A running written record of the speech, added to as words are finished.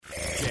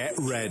Get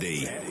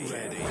ready.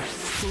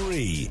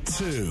 3,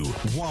 2,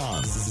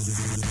 1,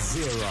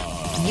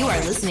 0. You are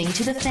listening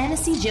to the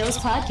Fantasy Joes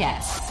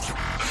Podcast.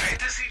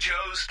 Fantasy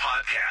Joes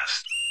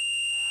Podcast.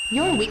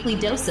 Your weekly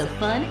dose of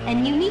fun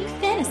and unique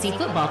fantasy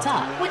football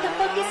talk with a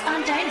focus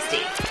on Dynasty.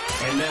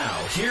 And now,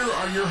 here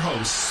are your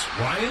hosts,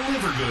 Ryan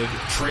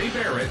Livergood, Trey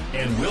Barrett,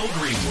 and Will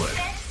Greenwood.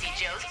 Fantasy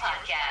Joes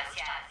Podcast.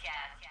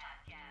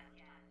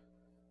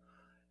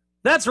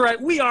 That's right.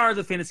 We are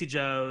the Fantasy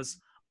Joes.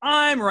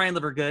 I'm Ryan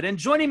Livergood, and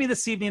joining me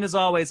this evening, as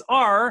always,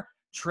 are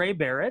Trey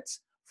Barrett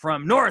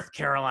from North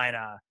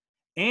Carolina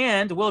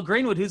and Will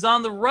Greenwood, who's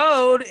on the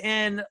road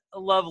in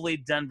lovely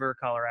Denver,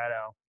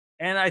 Colorado.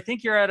 And I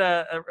think you're at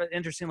an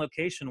interesting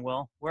location,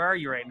 Will. Where are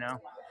you right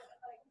now?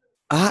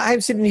 I'm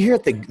sitting here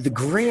at the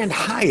Grand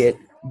Hyatt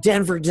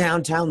Denver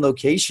downtown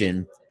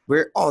location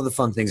where all the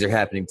fun things are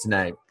happening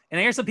tonight.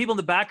 And I hear some people in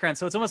the background,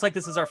 so it's almost like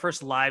this is our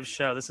first live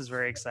show. This is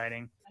very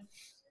exciting.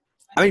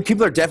 I mean,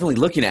 people are definitely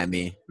looking at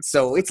me,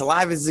 so it's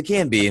live as it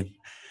can be.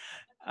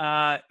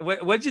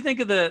 What did you think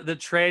of the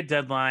trade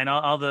deadline,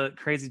 all the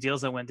crazy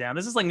deals that went down?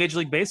 This is like Major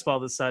League Baseball all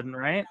of a sudden,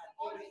 right?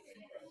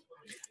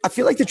 I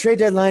feel like the trade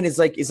deadline is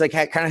like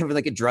kind of having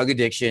like a drug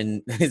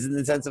addiction in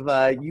the sense of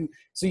you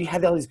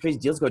have all these crazy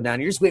deals go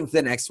down. You're just waiting for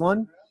the next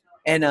one.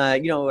 And,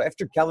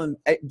 after Kelvin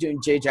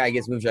JJ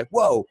gets moved, you're like,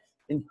 whoa.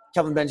 And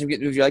Kelvin Benjamin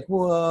gets moved, you're like,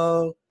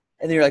 whoa.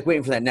 And then you're like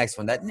waiting for that next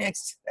one, that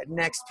next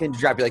pin to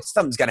drop. You're like,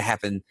 something's got to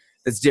happen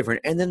that's different.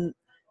 And then,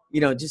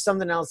 just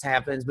something else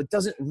happens, but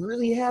doesn't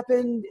really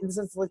happen in the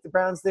sense of like the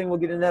Browns thing. We'll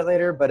get into that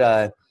later.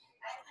 But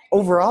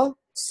overall,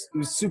 it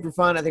was super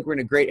fun. I think we're in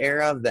a great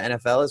era of the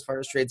NFL as far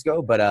as trades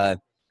go. But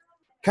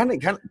kind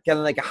of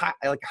like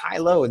a high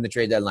low in the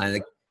trade deadline.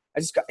 Like I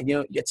just got,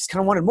 I just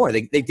kind of wanted more.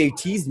 They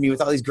teased me with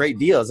all these great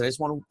deals, and I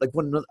just want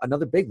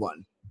another big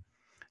one.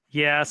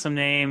 Yeah, some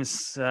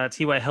names: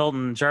 T.Y.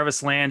 Hilton,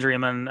 Jarvis Landry,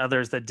 among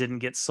others that didn't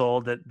get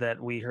sold.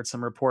 That we heard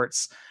some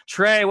reports.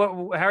 Trey,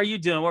 how are you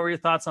doing? What were your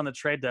thoughts on the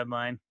trade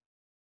deadline?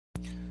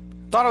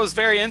 Thought it was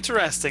very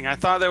interesting. I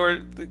thought there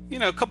were,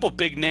 a couple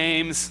big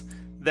names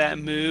that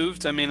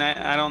moved. I mean,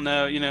 I don't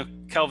know.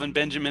 Kelvin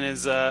Benjamin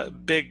is a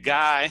big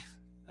guy.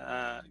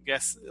 I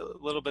guess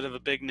a little bit of a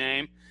big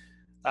name.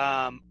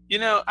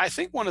 I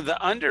think one of the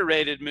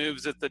underrated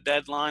moves at the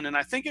deadline, and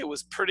I think it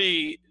was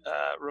pretty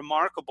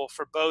remarkable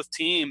for both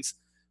teams,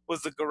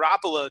 was the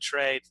Garoppolo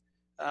trade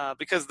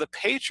because the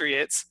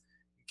Patriots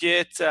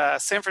get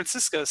San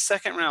Francisco's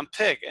second-round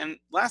pick. And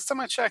last time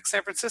I checked,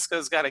 San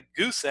Francisco's got a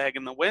goose egg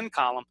in the win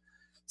column.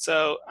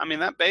 So, I mean,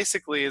 that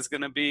basically is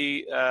going to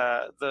be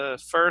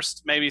the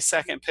first, maybe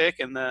second pick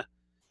in the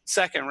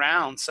second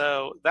round.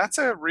 So that's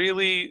a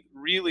really,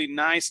 really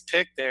nice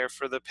pick there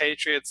for the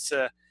Patriots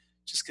to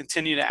just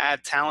continue to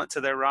add talent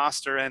to their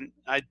roster. And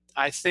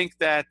I think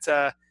that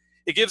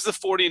it gives the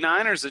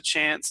 49ers a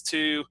chance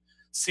to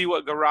see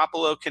what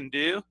Garoppolo can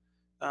do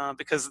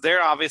because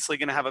they're obviously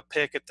going to have a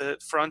pick at the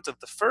front of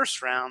the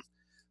first round.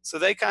 So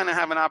they kind of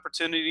have an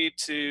opportunity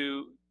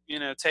to,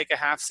 take a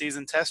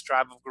half-season test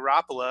drive of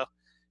Garoppolo.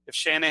 If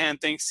Shanahan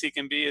thinks he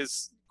can be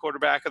his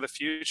quarterback of the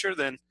future,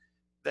 then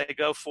they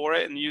go for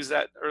it and use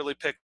that early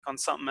pick on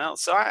something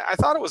else. So I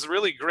thought it was a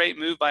really great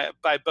move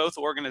by both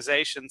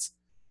organizations.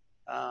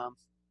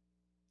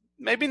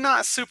 Maybe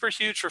not super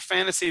huge for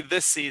fantasy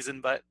this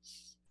season, but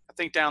I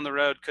think down the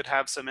road could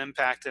have some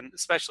impact, and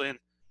especially in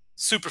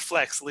super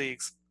flex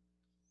leagues.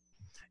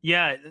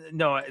 Yeah,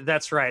 no,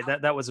 that's right.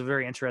 That was a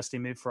very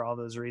interesting move for all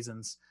those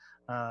reasons.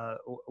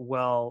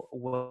 Well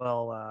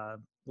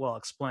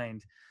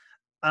explained.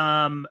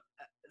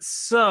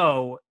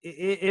 So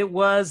it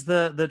was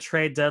the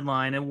trade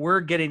deadline, and we're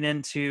getting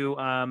into,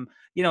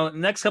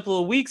 next couple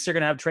of weeks, you're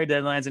going to have trade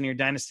deadlines in your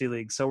dynasty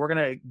league. So we're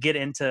going to get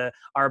into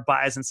our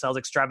buys and sells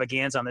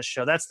extravaganza on this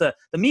show. That's the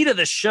meat of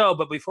the show.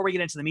 But before we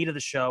get into the meat of the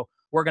show,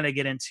 we're going to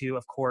get into,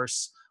 of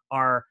course,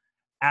 our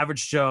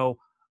average Joe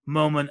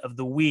moment of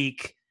the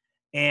week.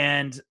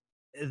 And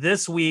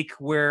this week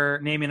we're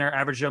naming our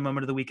average Joe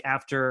moment of the week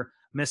after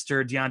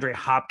Mr. DeAndre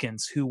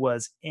Hopkins, who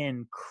was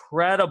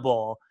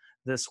incredible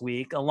this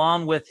week,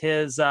 along with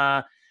his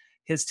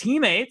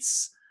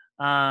teammates,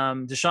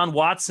 Deshaun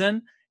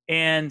Watson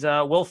and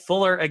Will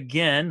Fuller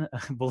again.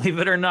 Believe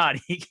it or not,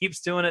 he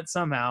keeps doing it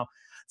somehow.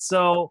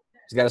 So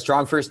he's got a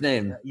strong first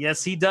name.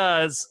 Yes, he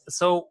does.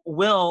 So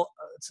Will,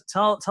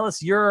 tell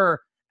us your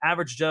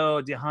average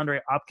Joe DeAndre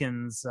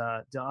Hopkins.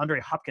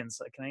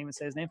 Can I even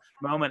say his name?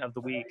 Moment of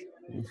the week.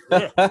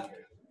 The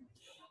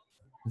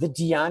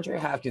DeAndre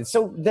Hopkins.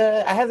 So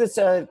I have this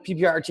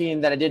PPR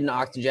team that I did an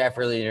auction draft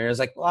earlier, and I was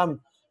like, well,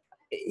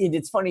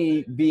 it's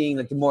funny being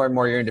like the more and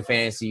more you're into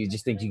fantasy, you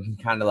just think you can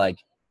kind of like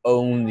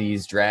own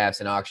these drafts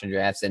and auction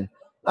drafts. And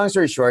long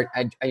story short,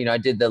 I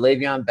did the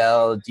Le'Veon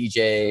Bell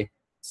DJ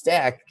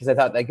stack because I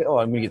thought like,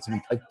 I'm going to get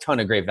a ton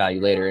of great value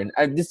later.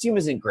 And this team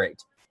isn't great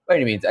by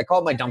any means. I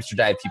called my dumpster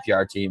dive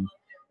PPR team,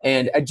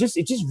 and it just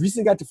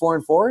recently got to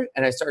 4-4,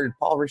 and I started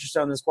Paul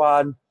Richardson on the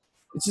squad.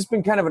 It's just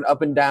been kind of an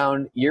up and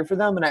down year for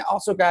them. And I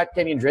also got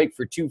Kenny and Drake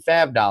for $2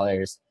 fab.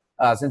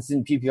 Since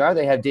in PPR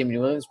they have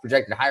Damian Williams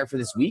projected higher for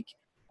this week.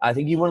 I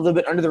think he went a little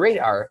bit under the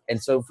radar.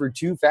 And so for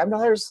 $2 fab,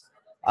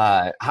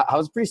 I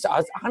was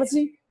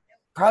honestly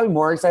probably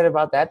more excited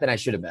about that than I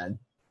should have been.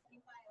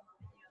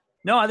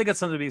 No, I think that's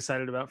something to be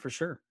excited about for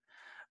sure.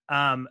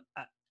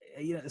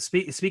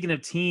 Speaking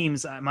of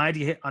teams, my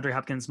DeAndre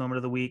Hopkins moment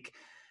of the week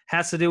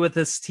has to do with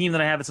this team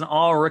that I have. It's an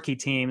all rookie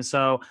team.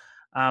 So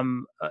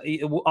all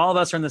of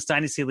us are in this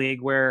dynasty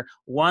league where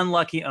one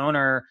lucky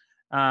owner,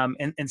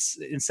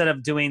 instead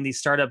of doing the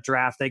startup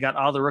draft, they got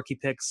all the rookie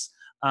picks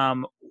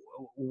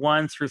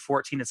 1 through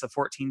 14. It's a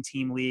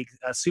 14-team league,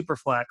 super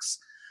flex.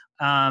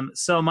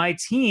 So my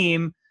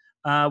team,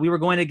 we were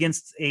going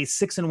against a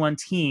 6-1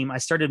 team. I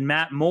started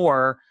Matt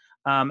Moore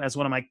as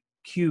one of my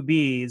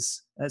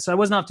QBs. So I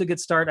wasn't off to a good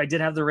start. I did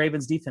have the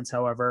Ravens defense,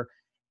 however.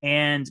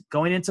 And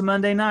going into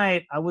Monday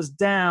night, I was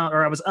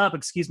up,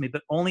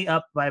 but only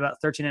up by about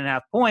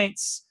 13.5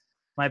 points.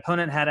 My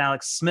opponent had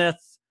Alex Smith.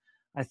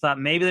 I thought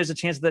maybe there's a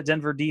chance of that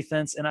Denver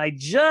defense, and I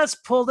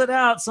just pulled it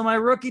out. So my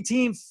rookie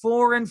team,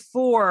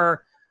 4-4,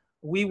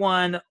 we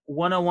won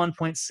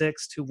 101.6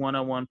 to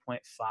 101.5.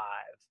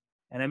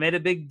 And I made a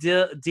big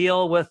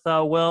deal with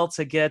Will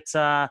to get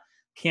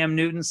Cam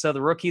Newton. So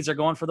the rookies are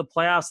going for the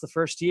playoffs the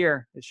first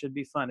year. It should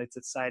be fun. It's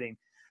exciting.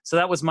 So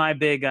that was my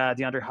big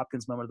DeAndre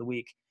Hopkins moment of the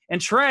week. And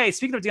Trey,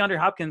 speaking of DeAndre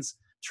Hopkins,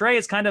 Trey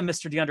is kind of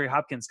Mr. DeAndre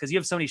Hopkins because you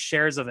have so many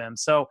shares of him.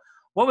 So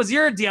what was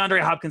your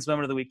DeAndre Hopkins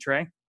moment of the week,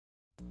 Trey?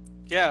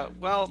 Yeah,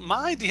 well,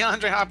 my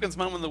DeAndre Hopkins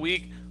moment of the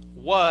week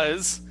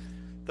was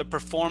the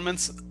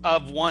performance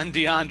of one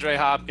DeAndre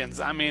Hopkins.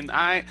 I mean,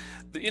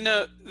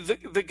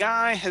 the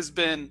guy has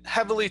been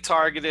heavily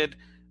targeted,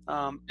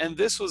 and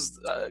this was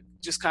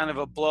just kind of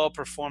a blow-up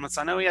performance.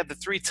 I know he had the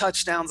 3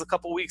 touchdowns a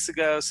couple weeks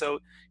ago, so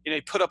he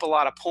put up a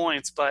lot of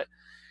points, but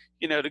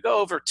to go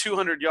over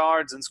 200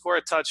 yards and score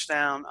a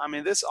touchdown, I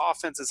mean, this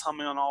offense is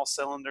humming on all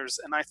cylinders,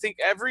 and I think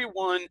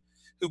everyone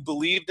who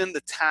believed in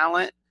the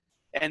talent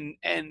and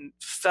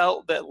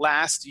felt that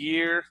last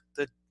year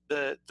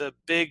the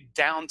big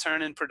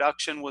downturn in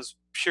production was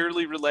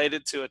purely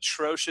related to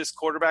atrocious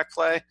quarterback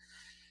play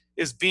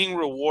is being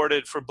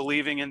rewarded for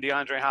believing in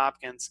DeAndre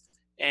Hopkins.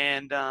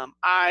 And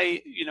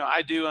I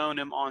do own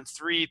him on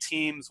 3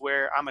 teams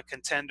where I'm a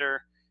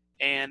contender,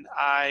 and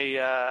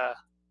I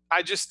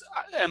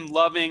am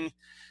loving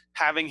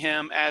having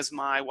him as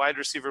my wide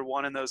receiver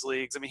 1 in those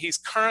leagues. I mean, he's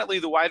currently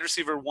the wide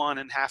receiver 1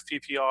 in half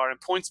PPR and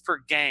points per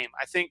game.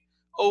 I think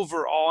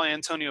overall,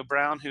 Antonio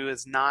Brown, who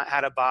has not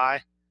had a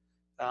bye,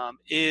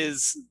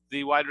 is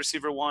the wide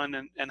receiver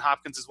 1, and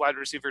Hopkins is wide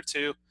receiver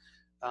 2.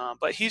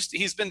 But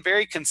he's been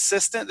very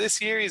consistent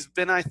this year. He's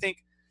been, I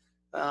think,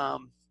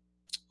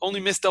 only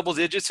missed double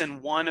digits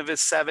in 1 of his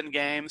 7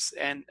 games,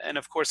 and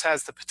of course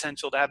has the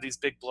potential to have these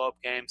big blow up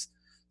games.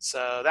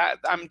 So that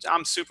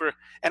I'm super,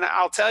 and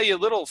I'll tell you a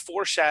little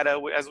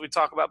foreshadow as we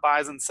talk about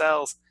buys and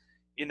sells.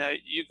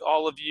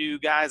 All of you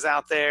guys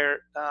out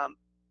there,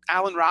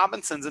 Allen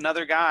Robinson's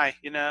another guy.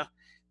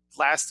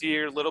 Last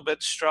year a little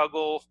bit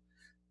struggle.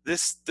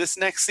 This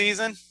next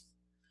season,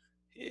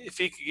 if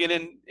he could get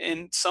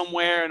in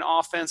somewhere in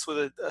offense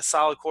with a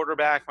solid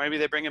quarterback, maybe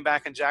they bring him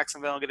back in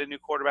Jacksonville and get a new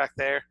quarterback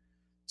there.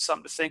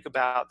 Something to think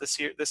about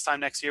this time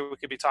next year. We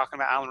could be talking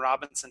about Allen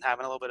Robinson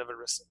having a little bit of a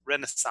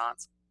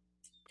renaissance.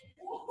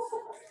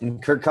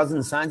 And Kirk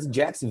Cousins signs in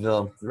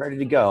Jacksonville, ready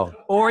to go.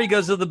 Or he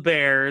goes to the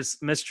Bears,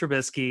 Mitch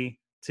Trubisky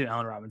to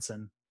Allen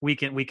Robinson. We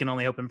can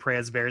only hope and pray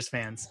as Bears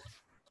fans.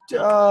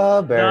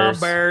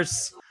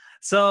 Bears.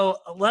 So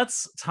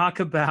let's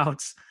talk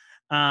about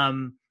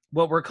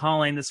what we're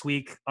calling this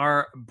week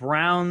our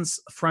Browns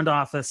front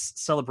office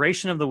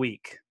celebration of the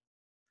week.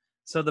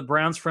 So the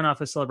Browns front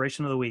office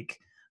celebration of the week,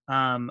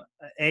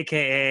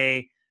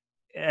 AKA,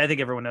 I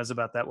think everyone knows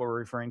about that, what we're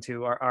referring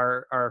to,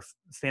 our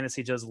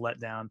Fantasy Joe's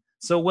letdown.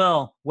 So,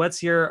 Will,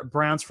 what's your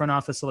Browns front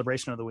office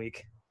celebration of the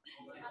week?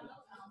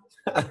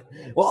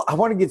 Well, I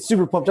want to get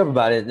super pumped up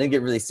about it and then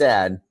get really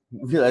sad,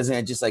 realizing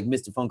I just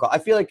missed a phone call. I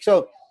feel like,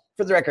 so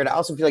for the record, I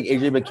also feel like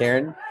Adrian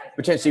McCarron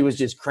potentially was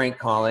just crank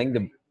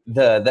calling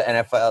the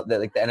NFL,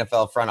 the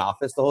NFL front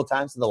office the whole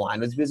time, so the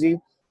line was busy.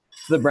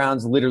 So the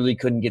Browns literally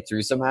couldn't get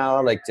through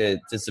somehow, to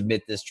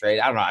submit this trade.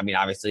 I don't know. I mean,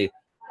 obviously,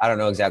 I don't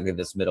know exactly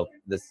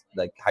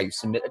how you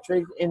submit a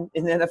trade in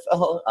the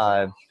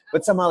NFL,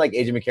 but somehow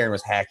Adrian McCarron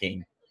was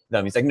hacking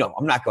them. He's like, no,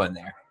 I'm not going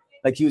there.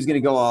 He was going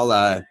to go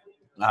all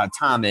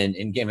Tom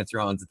in Game of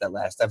Thrones at that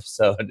last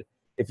episode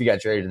if he got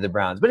traded to the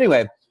Browns. But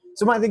anyway,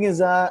 so my thing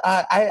is,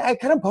 I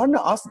kind of bought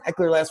into Austin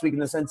Eckler last week in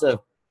the sense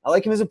of I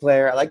like him as a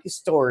player. I like his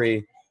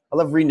story. I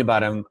love reading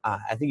about him.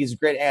 I think he's a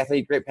great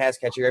athlete, great pass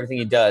catcher, everything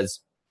he does.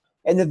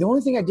 And the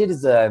only thing I did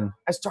is I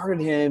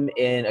started him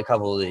in a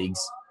couple of leagues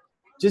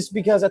just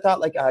because I thought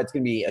it's going to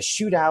be a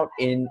shootout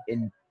in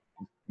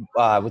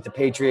with the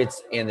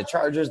Patriots and the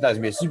Chargers. That was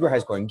going to be a super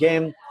high-scoring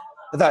game.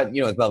 I thought,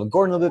 with Melvin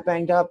Gordon a little bit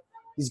banged up,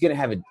 he's going to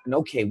have an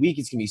okay week.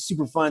 It's going to be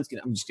super fun.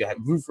 I'm just going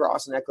to root for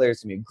Austin Eckler.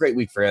 It's going to be a great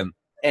week for him.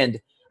 And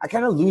I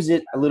kind of lose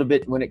it a little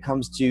bit when it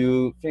comes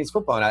to fantasy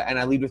football, and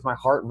I lead with my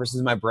heart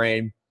versus my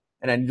brain,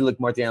 and I need to look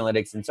more at the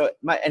analytics. And so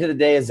my end of the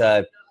day is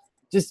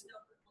just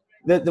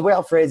the way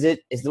I'll phrase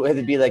it is the way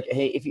to be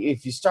hey,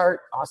 if you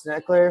start Austin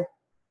Eckler,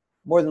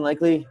 more than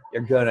likely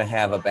you're going to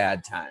have a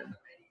bad time.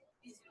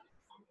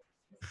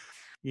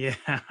 Yeah,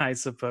 I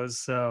suppose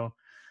so.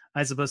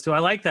 I suppose too. I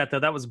like that though.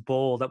 That was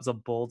bold. That was a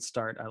bold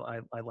start.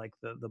 I like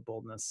the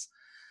boldness.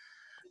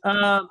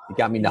 You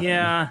got me nothing.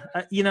 Yeah,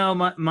 I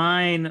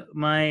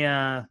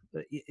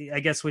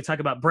guess we talk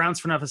about Browns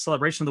front office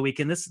celebration of the week,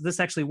 and this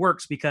actually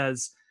works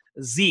because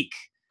Zeke.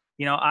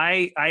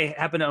 I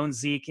happen to own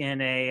Zeke in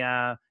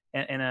a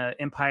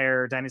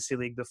Empire Dynasty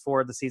League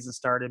before the season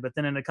started, but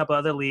then in a couple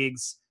other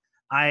leagues,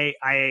 I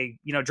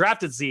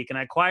drafted Zeke and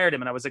I acquired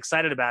him and I was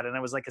excited about it, and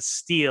I was like a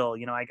steal.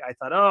 I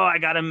thought, oh, I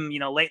got him,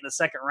 late in the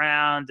second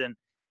round, and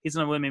he's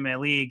going to win me my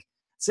league.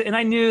 So, and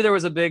I knew there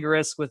was a big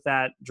risk with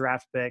that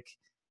draft pick.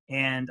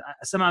 And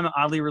somehow I'm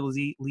oddly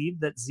relieved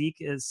that Zeke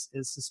is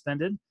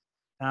suspended.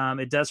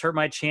 It does hurt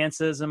my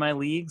chances in my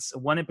leagues,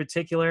 one in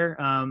particular.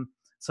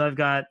 So I've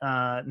got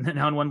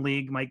now in one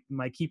league,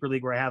 my keeper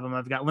league where I have him,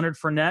 I've got Leonard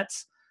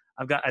Fournette,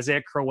 I've got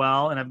Isaiah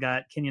Crowell, and I've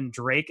got Kenyon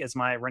Drake as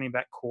my running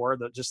back core.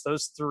 Just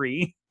those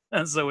three.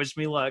 So wish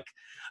me luck.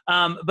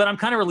 But I'm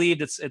kind of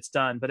relieved it's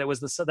done. But it was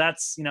that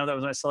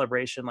was my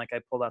celebration. Like I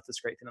pulled off this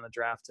great thing in the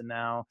draft, and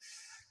now.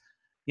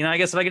 I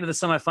guess if I get to the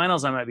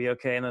semifinals, I might be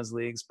okay in those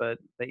leagues. But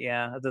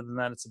yeah, other than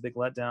that, it's a big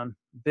letdown,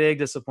 big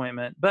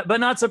disappointment. But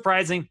not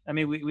surprising. I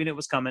mean, we knew it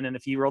was coming. And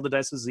if you roll the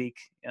dice with Zeke,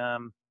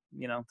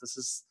 this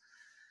is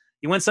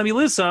you win some, you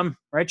lose some,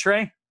 right,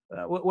 Trey?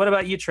 What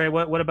about you, Trey?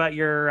 What about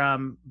your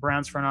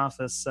Browns front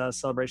office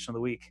celebration of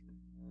the week?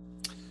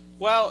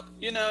 Well,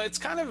 it's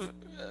kind of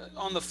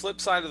on the flip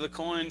side of the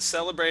coin,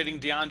 celebrating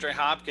DeAndre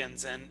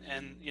Hopkins and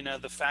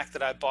the fact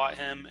that I bought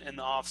him in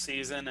the off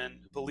season and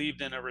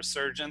believed in a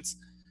resurgence.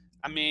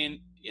 I mean,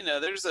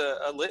 there's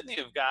a litany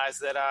of guys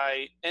that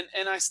I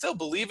still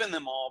believe in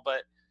them all,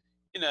 but,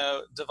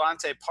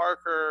 Devontae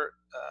Parker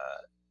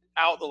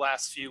out the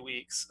last few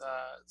weeks,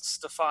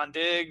 Stephon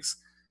Diggs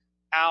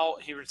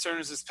out. He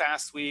returns this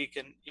past week,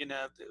 and,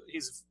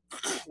 he's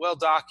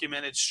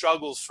well-documented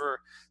struggles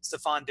for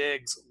Stephon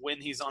Diggs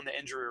when he's on the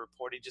injury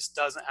report. He just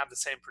doesn't have the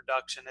same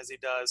production as he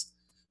does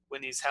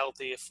when he's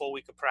healthy, a full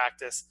week of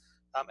practice.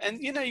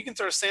 And, you can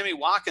throw Sammy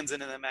Watkins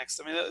into the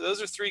mix. I mean,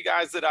 those are three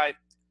guys that I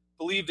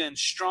believed in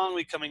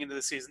strongly coming into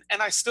the season,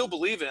 and I still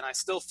believe in. I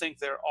still think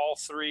they're all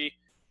three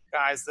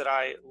guys that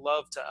I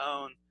love to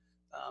own.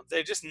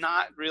 They're just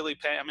not really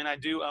paying. I mean, I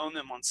do own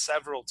them on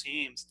several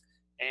teams,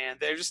 and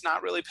they're just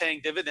not really paying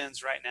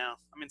dividends right now.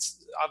 I mean,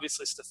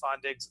 obviously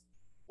Stephon Diggs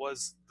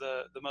was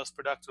the most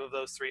productive of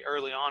those three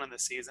early on in the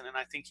season, and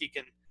I think he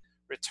can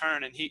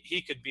return, and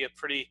he could be a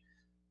pretty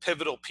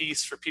pivotal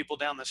piece for people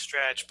down the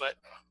stretch. But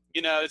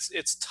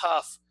it's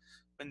tough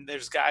when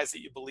there's guys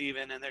that you believe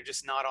in and they're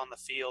just not on the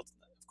field.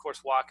 Of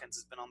course, Watkins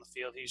has been on the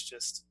field. He's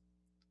just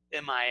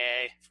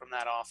MIA from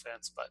that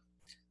offense. But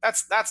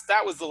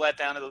that was the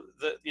letdown of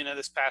the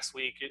this past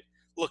week.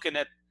 Looking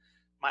at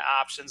my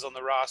options on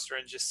the roster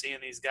and just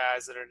seeing these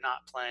guys that are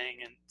not playing,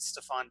 and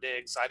Stephon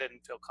Diggs, I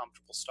didn't feel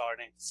comfortable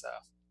starting. So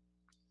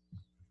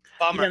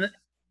bummer.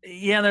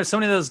 Yeah, there's so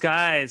many of those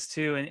guys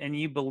too, and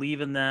you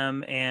believe in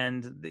them,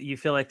 and you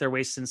feel like they're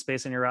wasting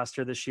space on your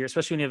roster this year,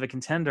 especially when you have a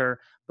contender.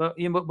 But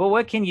but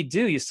what can you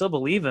do? You still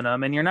believe in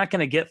them, and you're not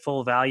going to get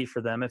full value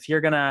for them. If you're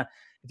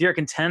a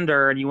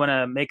contender and you want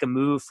to make a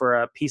move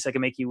for a piece that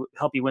can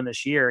help you win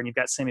this year, and you've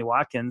got Sammy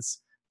Watkins,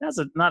 that's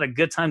not a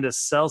good time to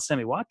sell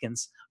Sammy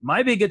Watkins.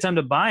 Might be a good time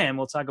to buy him.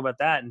 We'll talk about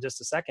that in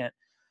just a second.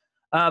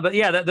 But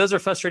yeah, those are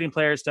frustrating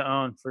players to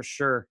own for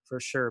sure,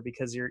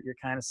 because you're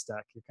kind of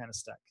stuck.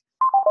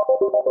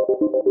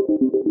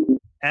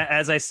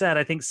 As I said,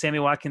 I think Sammy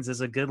Watkins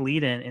is a good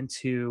lead-in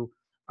into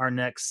our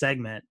next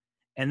segment.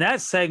 And that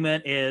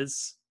segment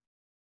is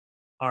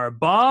our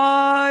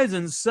buys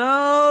and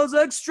sells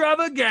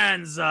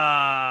extravaganza.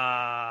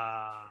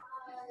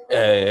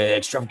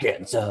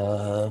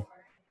 Extravaganza.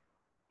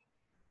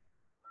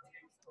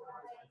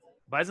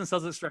 Buys and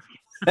sells extravaganza.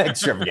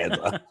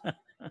 Extravaganza.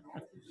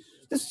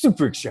 The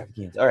super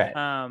extravaganza. All right.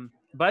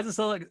 Buys and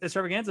sells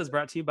extravaganza is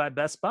brought to you by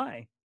Best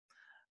Buy.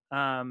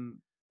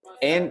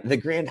 And the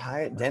Grand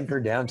Hyatt Denver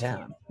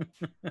downtown.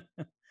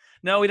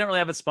 No, we don't really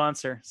have a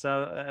sponsor.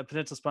 So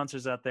potential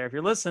sponsors out there, if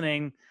you're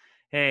listening,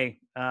 hey,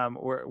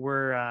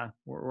 we're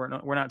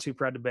not too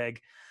proud to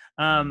beg.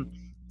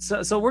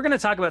 So we're going to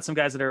talk about some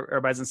guys that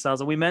are buys and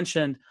sells. And we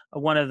mentioned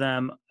one of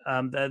them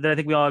that I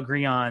think we all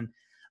agree on,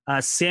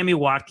 Sammy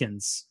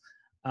Watkins.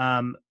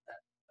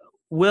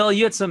 Will,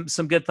 you had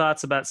some good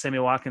thoughts about Sammy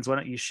Watkins. Why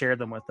don't you share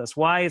them with us?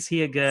 Why is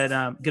he a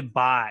good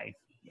buy?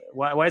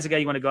 Why is a guy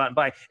you want to go out and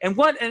buy?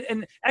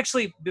 And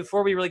actually,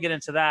 before we really get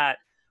into that,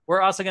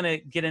 we're also going to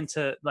get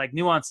into like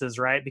nuances,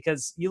 right?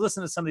 Because you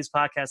listen to some of these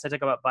podcasts, I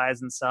talk about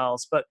buys and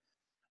sells, but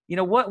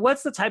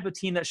what's the type of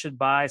team that should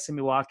buy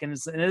Sammy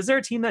Watkins? And is there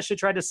a team that should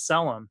try to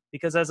sell him?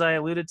 Because as I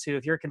alluded to,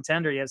 if you're a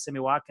contender, you have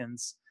Sammy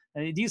Watkins.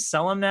 And do you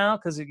sell him now?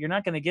 Because you're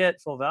not going to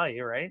get full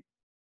value, right?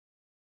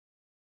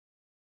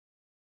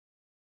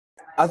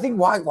 I think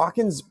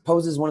Watkins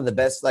poses one of the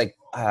best,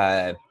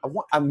 I'm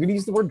going to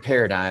use the word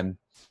paradigm,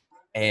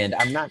 and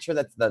I'm not sure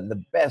that's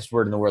the best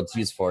word in the world to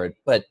use for it,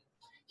 but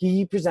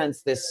he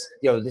presents this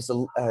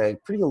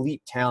pretty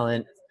elite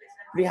talent,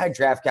 pretty high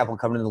draft capital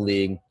coming in the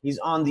league. He's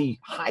on the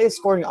highest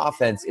scoring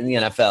offense in the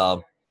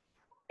NFL,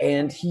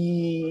 and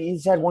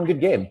he's had one good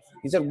game.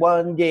 He's had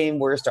one game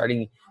where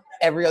starting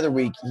every other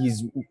week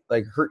he's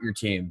like hurt your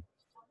team.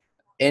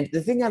 And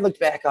the thing I looked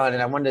back on,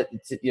 and I wanted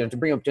to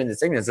bring up during the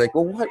segment is like,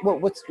 well,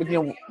 what's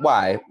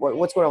why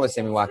what's going on with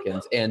Sammy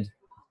Watkins? And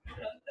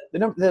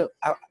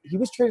he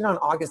was traded on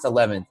August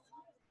 11th.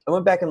 I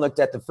went back and looked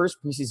at the first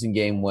preseason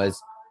game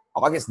was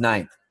August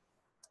 9th.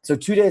 So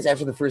 2 days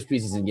after the first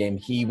preseason game,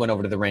 he went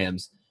over to the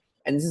Rams.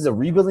 And this is a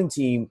rebuilding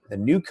team, a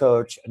new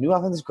coach, a new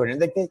offensive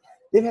coordinator. Like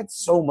they've had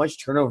so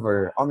much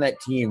turnover on that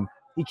team.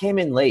 He came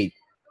in late,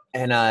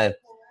 and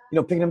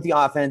picking up the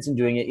offense and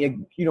doing it.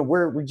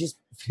 We just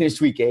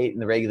finished week 8 in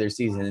the regular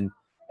season,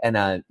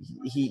 and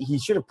he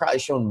should have probably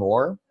shown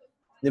more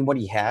than what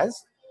he has.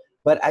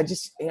 But at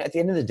the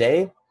end of the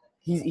day,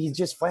 he's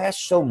just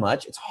flashed so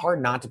much. It's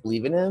hard not to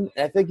believe in him.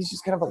 And I think he's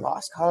just kind of a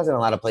lost cause in a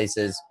lot of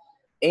places.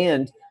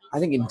 And I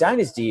think in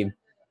Dynasty,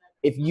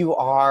 if you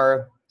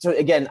are so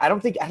again, I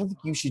don't think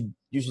you should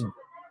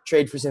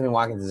trade for Sammy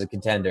Watkins as a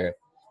contender.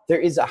 There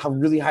is a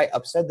really high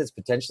upside that's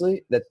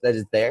potentially that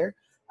is there.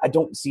 I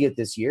don't see it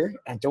this year.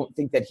 I don't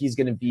think that he's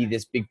going to be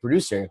this big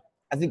producer.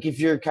 I think if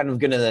you're kind of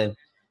going to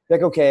be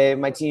like, okay,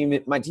 my team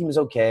is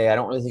okay. I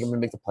don't really think I'm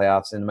going to make the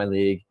playoffs in my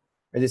league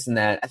or this and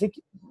that. I think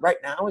right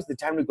now is the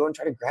time to go and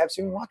try to grab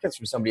Sammy Watkins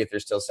from somebody if they're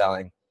still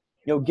selling.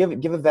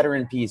 Give a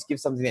veteran piece, give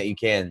something that you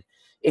can.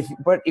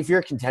 If you're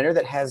a contender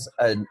that has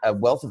a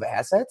wealth of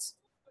assets,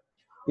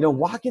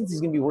 Watkins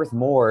is going to be worth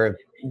more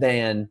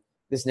than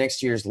this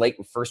next year's late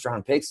first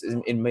round picks,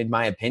 in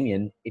my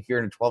opinion, if you're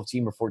in a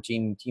 12-team or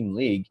 14-team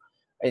league,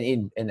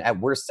 and at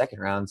worst second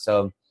round.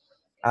 So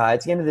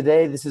at the end of the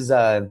day, this is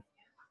I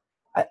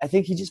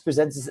think he just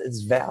presents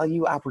this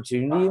value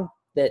opportunity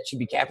that should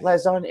be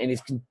capitalized on, and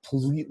is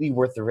completely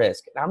worth the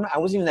risk. And I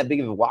wasn't even that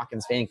big of a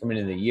Watkins fan coming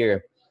into the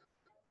year,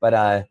 but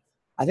I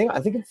think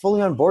I'm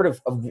fully on board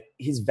of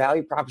his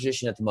value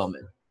proposition at the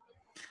moment.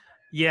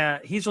 Yeah,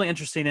 he's really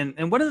interesting.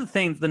 And one of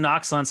the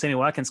knocks on Sammy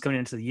Watkins coming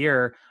into the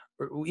year,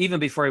 even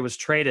before he was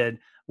traded,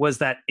 was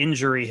that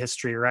injury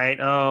history, right?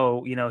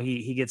 Oh,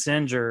 he gets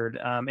injured.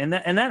 And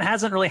that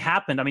hasn't really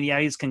happened. I mean, yeah,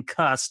 he's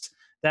concussed.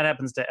 That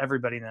happens to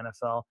everybody in the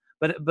NFL.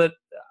 But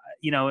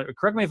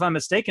correct me if I'm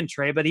mistaken,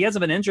 Trey, but he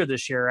hasn't been injured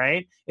this year,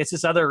 right? It's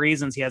just other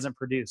reasons he hasn't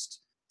produced.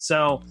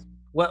 So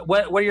what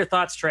are your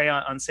thoughts, Trey,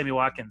 on Sammy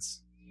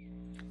Watkins?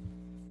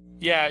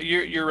 Yeah,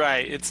 you're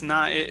right. It's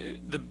not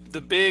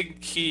the big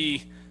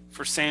key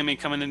for Sammy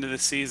coming into the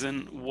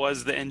season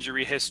was the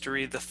injury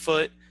history, the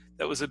foot.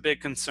 That was a big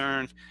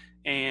concern.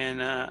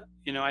 And,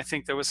 I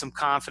think there was some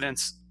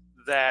confidence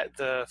that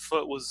the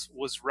foot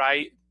was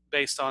right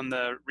based on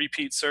the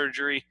repeat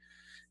surgery.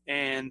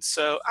 And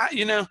so,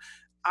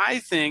 I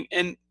think,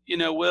 and,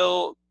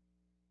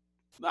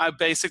 I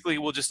basically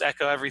will just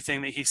echo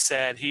everything that he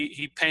said.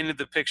 He painted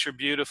the picture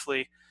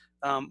beautifully,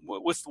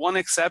 with one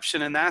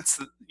exception, and that's,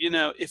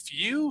 if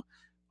you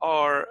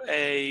are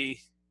a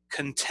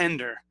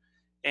contender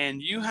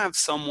and you have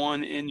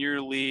someone in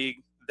your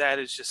league that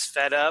is just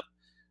fed up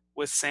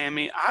with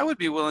Sammy, I would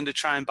be willing to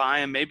try and buy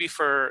him maybe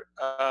for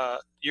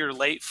your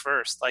late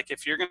first. Like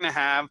if you're going to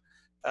have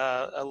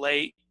a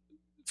late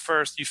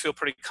first, you feel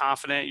pretty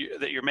confident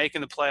that you're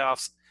making the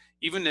playoffs,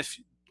 even if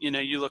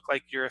you look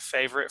like you're a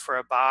favorite for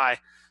a bye,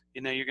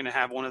 you're going to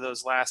have one of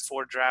those last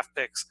 4 draft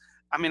picks.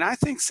 I mean, I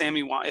think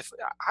if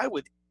I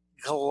would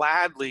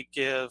gladly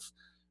give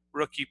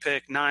rookie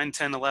pick 9,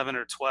 10, 11,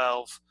 or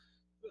 12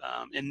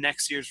 in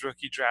next year's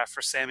rookie draft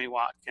for Sammy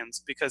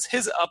Watkins, because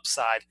his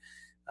upside,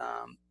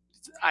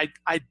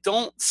 I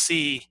don't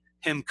see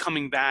him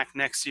coming back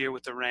next year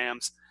with the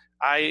Rams.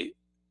 I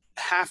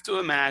have to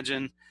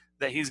imagine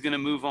that he's going to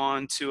move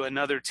on to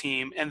another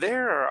team. And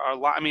there are a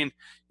lot. I mean,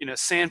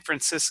 San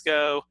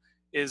Francisco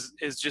is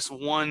just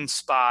one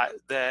spot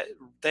that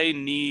they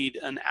need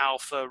an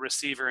alpha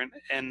receiver.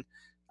 And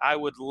I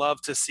would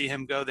love to see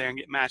him go there and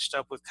get matched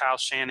up with Kyle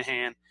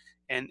Shanahan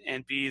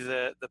and be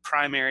the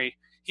primary.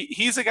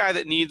 He's a guy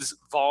that needs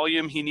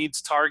volume. He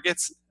needs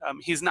targets.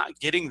 He's not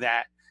getting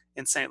that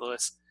in St.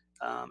 Louis.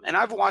 And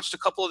I've watched a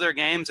couple of their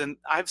games, and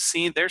I've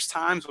seen there's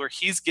times where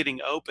he's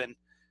getting open,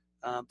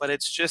 but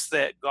it's just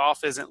that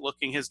Goff isn't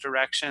looking his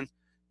direction.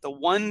 The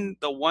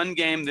one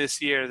game this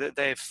year that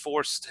they've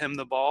forced him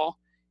the ball,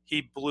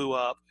 he blew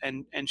up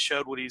and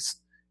showed what he's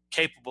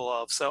capable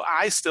of. So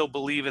I still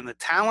believe in the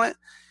talent.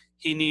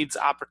 He needs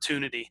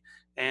opportunity.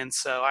 And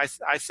so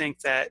I think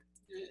that,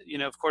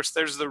 of course,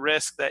 there's the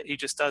risk that he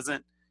just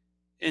doesn't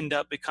end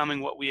up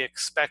becoming what we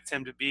expect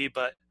him to be.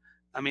 But,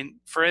 I mean,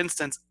 for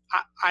instance,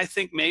 I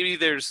think maybe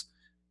there's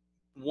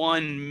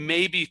 1,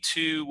 maybe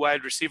 2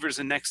 wide receivers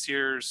in next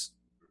year's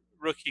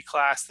rookie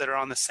class that are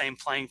on the same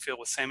playing field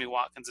with Sammy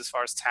Watkins as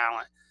far as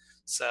talent.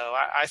 So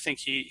I think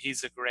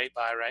he's a great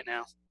buy right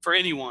now for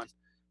anyone,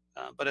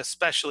 but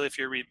especially if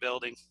you're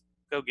rebuilding.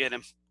 Go get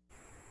him.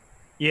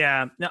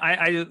 Yeah, no,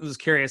 I was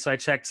curious. So I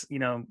checked,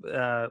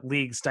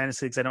 leagues,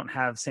 dynasty leagues. I don't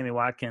have Sammy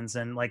Watkins,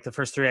 and like the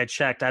first 3 I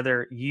checked,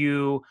 either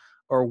you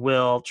or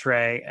Will,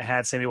 Trey,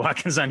 had Sammy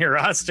Watkins on your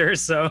roster.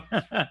 So,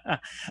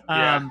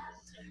 Yeah.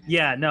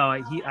 Yeah, no,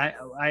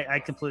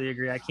 I completely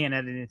agree. I can't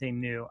add anything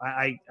new.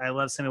 I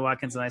love Sammy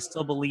Watkins, and I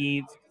still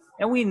believe,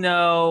 and we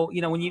know,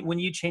 when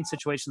you change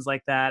situations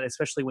like that,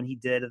 especially when he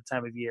did at the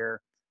time of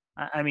year,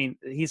 I mean,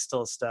 he's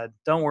still a stud.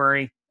 Don't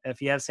worry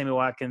if you have Sammy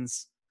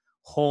Watkins,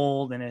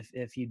 hold, and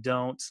if you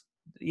don't,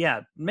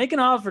 yeah, make an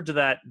offer to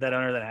that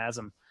owner that has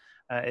him.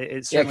 It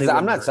Yeah, certainly because I'm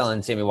wouldn't not hurt.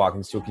 selling Sammy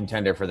Watkins to a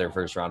contender for their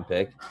first round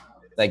pick.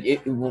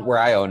 Where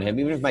I own him,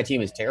 even if my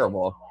team is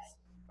terrible,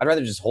 I'd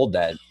rather just hold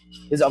that.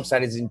 His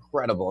upside is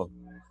incredible.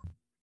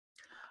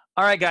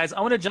 All right, guys,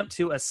 I want to jump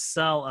to a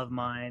sell of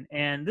mine,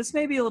 and this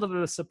may be a little bit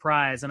of a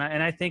surprise, and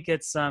I think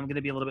it's going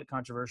to be a little bit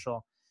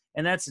controversial,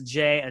 and that's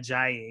Jay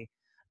Ajayi,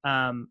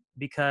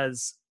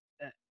 because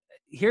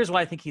here's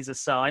why I think he's a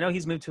sell. I know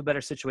he's moved to a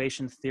better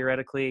situation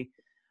theoretically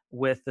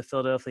with the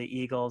Philadelphia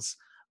Eagles,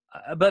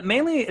 but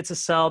mainly it's a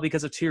sell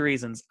because of two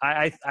reasons.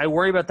 I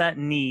worry about that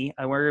knee,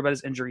 I worry about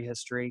his injury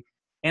history,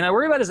 and I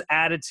worry about his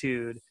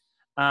attitude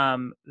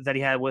that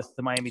he had with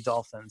the Miami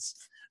Dolphins.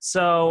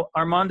 So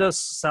Armando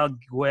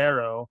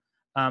Salguero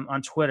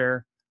on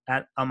Twitter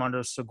at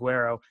Armando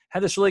Salguero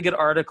had this really good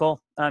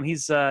article. He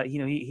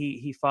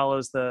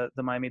follows the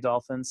Miami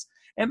Dolphins,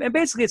 and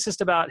basically it's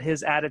just about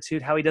his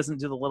attitude, how he doesn't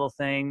do the little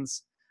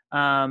things.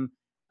 Why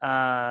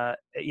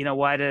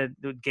did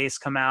Gase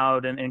come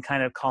out and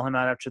kind of call him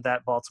out after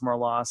that Baltimore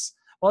loss?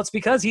 Well, it's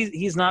because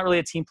he's not really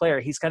a team player.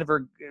 He's kind of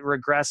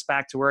regressed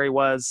back to where he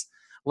was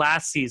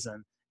last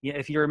season.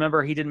 If you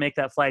remember, he didn't make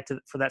that flight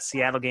for that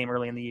Seattle game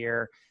early in the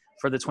year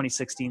for the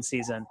 2016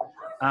 season.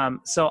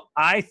 So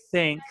I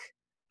think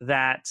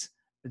that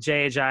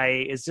Jay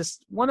Ajayi is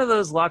just one of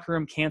those locker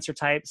room cancer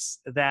types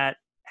that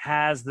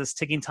has this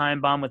ticking time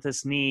bomb with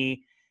this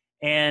knee.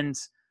 And,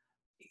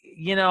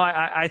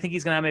 I think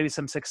he's going to have maybe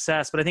some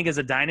success, but I think as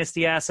a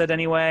dynasty asset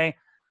anyway,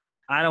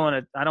 I don't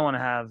want to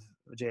have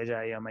Jay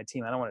Ajayi on my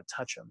team. I don't want to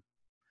touch him.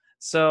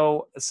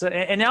 So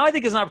now I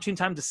think is an opportune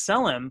time to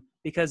sell him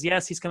because,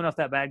 yes, he's coming off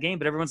that bad game,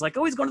 but everyone's like,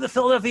 oh, he's going to the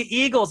Philadelphia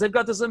Eagles. They've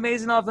got this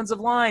amazing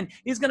offensive line.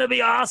 He's going to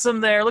be awesome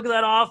there. Look at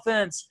that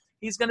offense.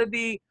 He's going to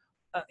be,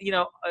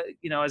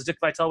 as Dick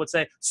Vitale would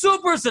say,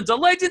 super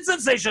scintillating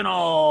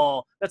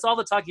sensational. That's all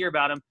the talk here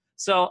about him.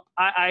 So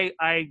I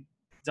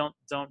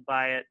don't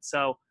buy it.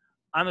 So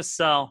I'm a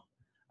sell.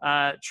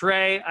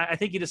 Trey, I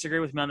think you disagree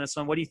with me on this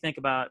one. What do you think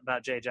about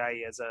Jay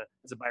Ajayi as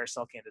a buy or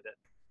sell candidate?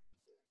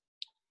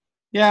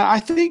 Yeah, I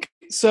think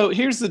so.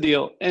 Here's the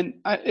deal, and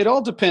it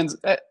all depends.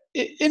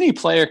 Any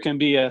player can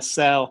be a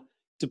sell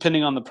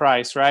depending on the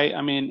price, right?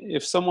 I mean,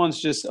 if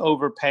someone's just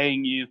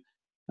overpaying you,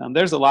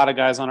 there's a lot of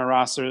guys on a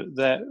roster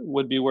that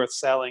would be worth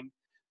selling.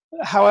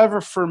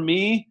 However, for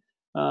me,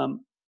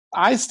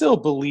 I still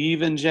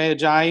believe in Jay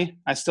Ajayi.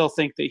 I still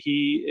think that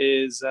he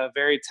is a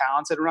very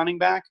talented running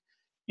back.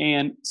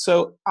 And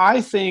so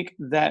I think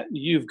that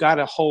you've got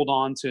to hold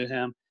on to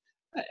him.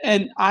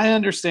 And I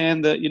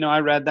understand that, I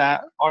read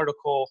that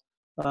article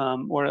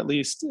or at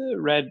least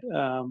read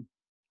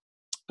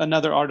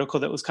another article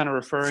that was kind of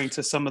referring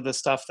to some of the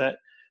stuff that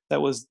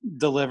was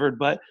delivered.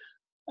 But,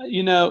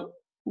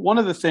 one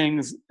of the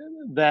things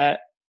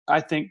that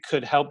I think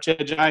could help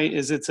JJ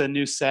is it's a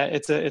new set.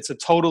 It's a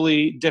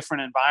totally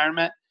different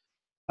environment.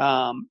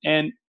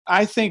 And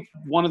I think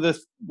one of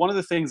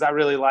the things I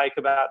really like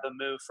about the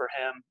move for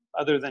him,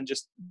 other than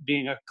just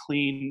being a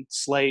clean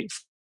slate,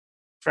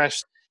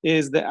 fresh,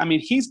 is that, I mean,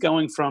 he's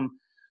going from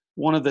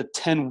one of the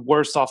 10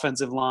 worst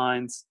offensive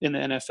lines in the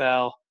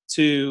NFL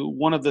to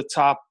one of the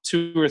top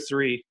 2 or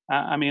 3.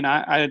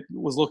 I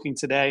was looking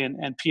today,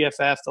 and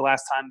PFF, the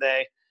last time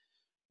they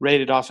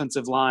rated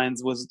offensive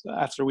lines was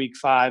after week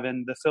 5,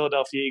 and the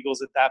Philadelphia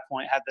Eagles at that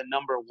point had the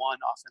number 1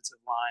 offensive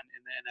line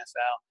in the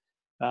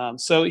NFL.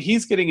 So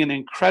he's getting an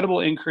incredible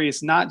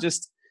increase,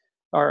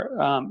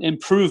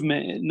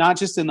 improvement, not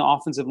just in the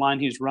offensive line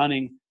he's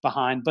running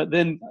behind, but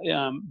then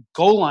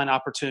goal line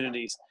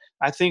opportunities.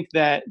 I think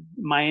that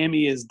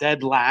Miami is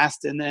dead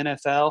last in the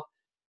NFL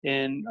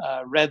in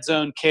red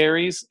zone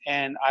carries,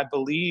 and I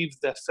believe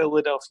the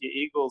Philadelphia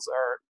Eagles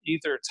are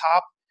either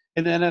top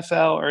in the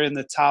NFL or in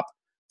the top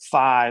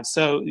 5.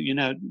 So,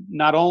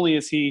 not only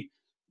is he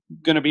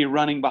going to be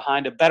running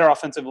behind a better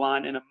offensive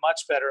line and a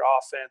much better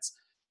offense,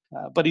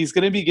 but he's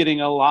going to be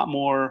getting a lot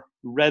more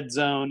red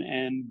zone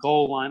and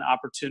goal line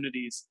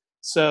opportunities.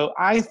 So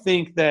I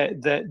think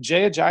that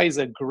Jay Ajayi is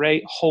a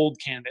great hold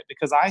candidate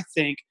because I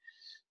think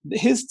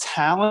his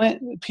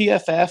talent,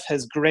 PFF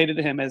has graded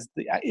him as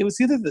it was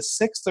either the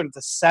 6th or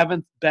the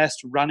 7th best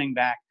running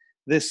back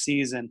this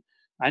season.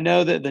 I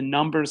know that the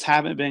numbers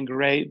haven't been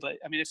great, but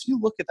I mean, if you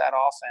look at that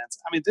offense,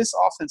 I mean, this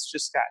offense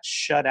just got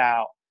shut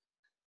out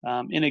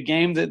in a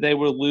game that they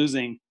were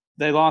losing.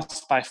 They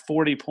lost by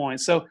 40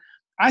 points. So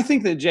I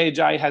think that Jay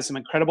Ajayi has some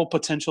incredible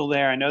potential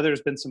there. I know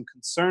there's been some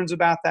concerns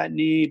about that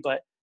knee,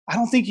 but I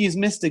don't think he's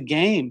missed a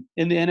game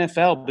in the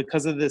NFL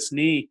because of this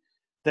knee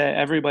that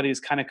everybody's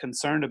kind of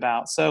concerned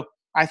about. So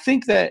I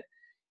think that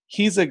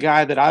he's a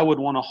guy that I would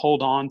want to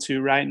hold on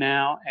to right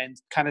now and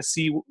kind of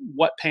see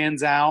what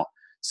pans out,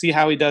 see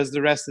how he does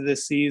the rest of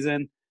this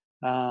season.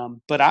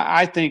 But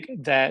I think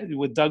that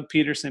with Doug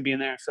Peterson being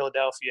there in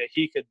Philadelphia,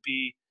 he could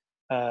be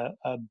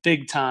a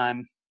big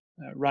time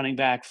running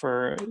back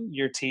for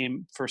your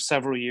team for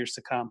several years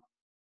to come.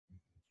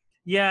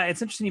 Yeah,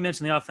 it's interesting you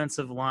mentioned the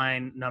offensive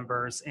line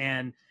numbers,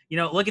 and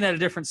looking at a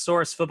different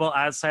source, Football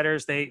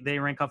Outsiders, they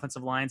rank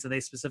offensive lines, and they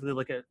specifically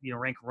look at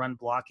rank run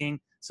blocking.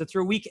 So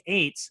through week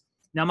 8,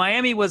 now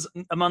Miami was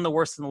among the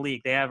worst in the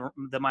league. They have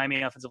the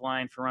Miami offensive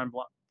line for run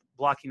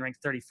blocking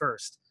ranked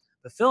 31st,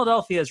 but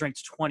Philadelphia is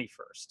ranked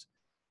 21st.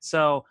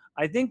 So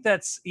I think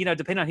that's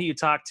depending on who you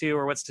talk to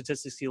or what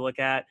statistics you look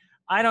at.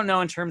 I don't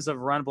know in terms of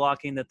run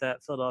blocking that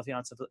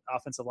Philadelphia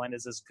offensive line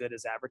is as good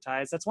as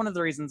advertised. That's one of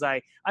the reasons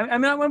I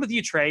went with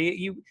you, Trey.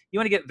 You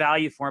want to get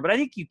value for him, but I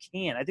think you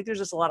can. I think there's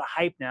just a lot of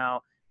hype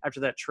now after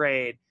that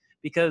trade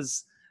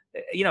because,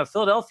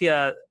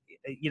 Philadelphia,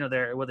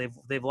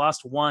 they've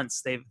lost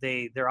once.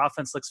 Their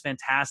offense looks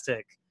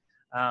fantastic.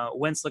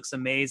 Wentz looks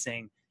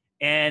amazing.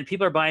 And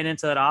people are buying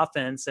into that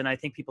offense. And I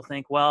think people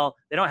think, well,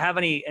 they don't have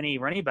any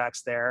running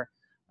backs there.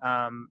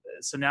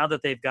 So now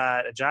that they've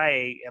got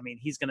Ajayi,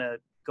 he's going to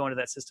go into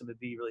that system to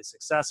be really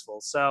successful.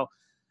 So,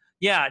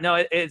 yeah,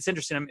 no, it's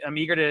interesting. I'm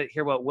eager to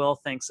hear what Will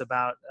thinks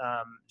about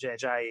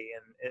Ajayi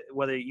and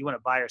whether you want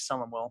to buy or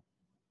sell him, Will.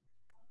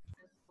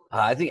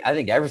 I think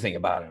everything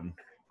about him.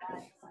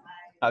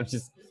 I'm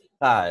just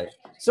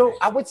so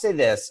I would say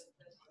this.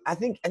 I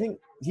think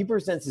he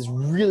presents this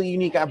really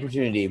unique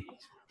opportunity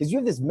because you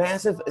have this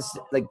massive,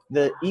 like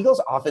the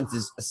Eagles' offense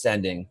is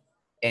ascending,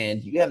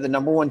 and you have the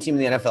number 1 team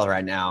in the NFL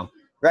right now.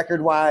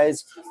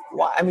 Record-wise,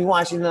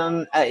 watching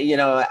them,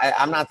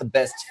 I'm not the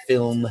best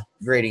film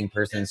grading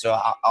person, so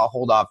I'll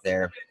hold off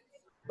there.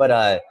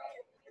 But,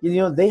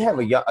 they have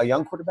a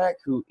young quarterback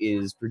who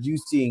is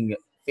producing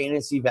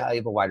fantasy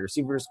valuable wide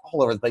receivers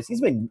all over the place.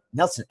 He's made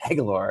Nelson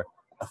Aguilar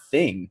a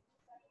thing.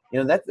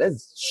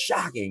 That's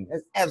shocking.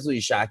 That's absolutely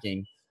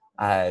shocking.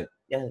 Zach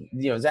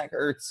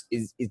Ertz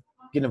is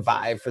going to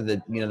vie for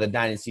the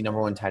dynasty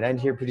number 1 tight end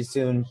here pretty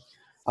soon.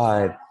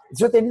 So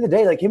at the end of the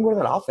day, like him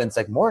running that offense,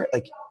 that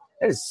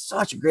is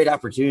such a great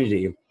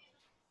opportunity.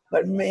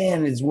 But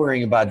man, is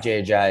worrying about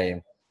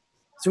Ajayi.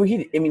 So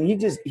he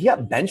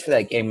got benched for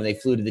that game when they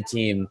flew to the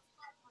team.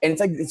 And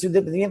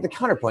they have the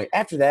counterpoint.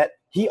 After that,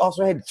 he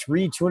also had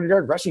 3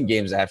 200-yard rushing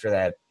games after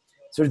that.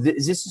 So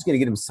is this just going to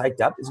get him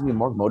psyched up? Is he going to be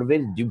more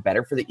motivated to do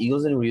better for the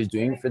Eagles than what he was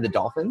doing for the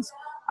Dolphins?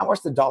 I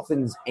watched the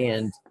Dolphins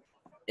and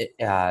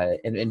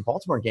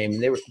Baltimore game,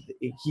 and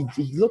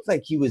he looked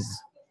like he was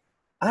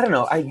 – I don't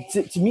know.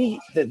 To me,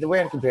 the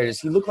way I compare it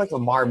is he looked like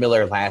Lamar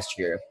Miller last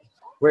year,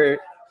 where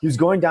he was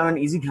going down on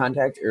easy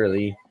contact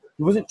early.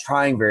 He wasn't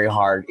trying very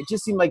hard. It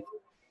just seemed like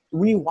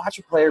when you watch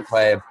a player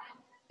play,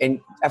 and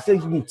I feel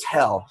like you can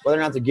tell whether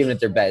or not they're giving it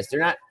their best.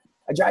 They're not –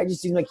 Ajayi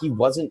just seemed like he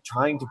wasn't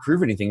trying to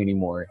prove anything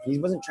anymore. He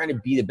wasn't trying to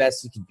be the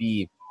best he could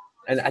be.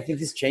 And I think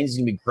this change is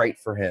going to be great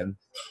for him.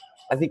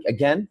 I think,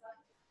 again,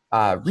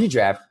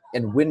 redraft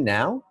and win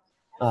now.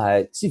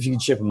 See if you can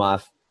ship him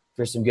off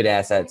for some good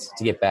assets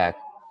to get back.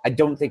 I'd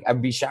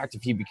be shocked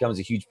if he becomes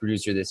a huge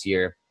producer this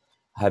year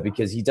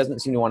because he doesn't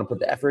seem to want to put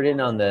the effort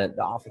in on the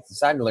offensive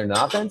side to learn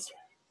the offense.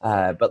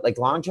 But like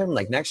long term,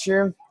 like next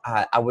year,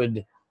 I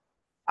would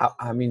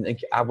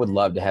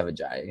love to have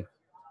Ajayi.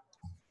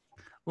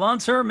 Long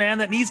term, man,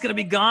 that knee's going to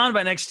be gone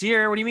by next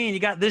year. What do you mean? You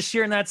got this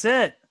year and that's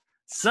it.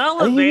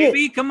 Sell it,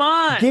 baby. Come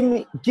on.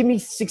 Give me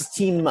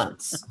 16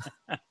 months.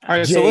 All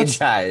right, so let's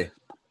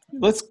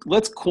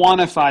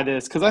quantify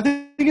this because I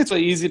think it's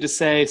really easy to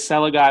say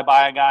sell a guy,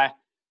 buy a guy.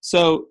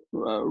 So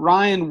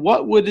Ryan,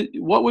 what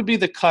would be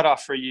the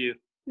cutoff for you?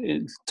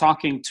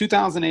 Talking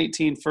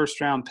 2018 first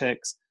round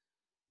picks,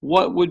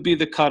 what would be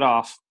the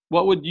cutoff?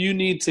 What would you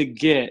need to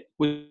get?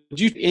 Would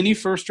you any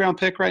first round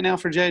pick right now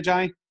for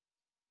Ajayi?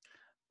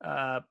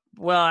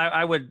 Well,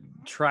 I would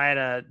try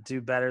to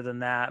do better than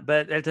that.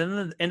 But at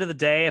the end of the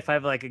day, if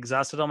I've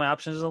exhausted all my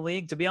options in the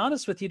league, to be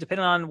honest with you,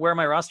 depending on where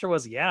my roster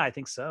was, yeah, I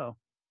think so.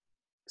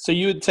 So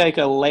you would take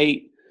a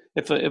late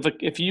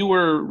if you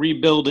were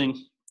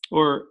rebuilding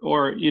or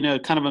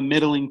kind of a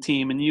middling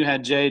team and you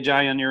had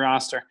Ajayi on your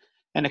roster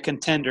and a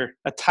contender,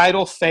 a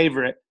title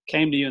favorite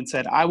came to you and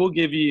said, I will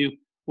give you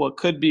what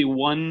could be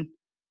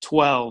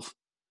 112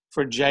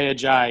 for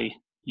Ajayi.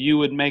 You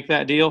would make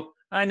that deal?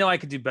 I know I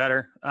could do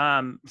better.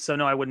 So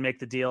no, I wouldn't make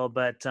the deal.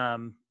 But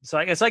so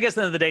I guess at the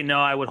end of the day, no,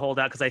 I would hold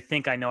out because I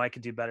think I know I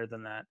could do better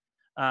than that.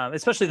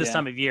 Especially this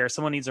time of year,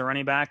 someone needs a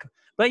running back.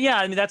 But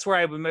yeah, that's where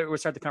I would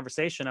start the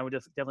conversation. I would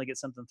definitely get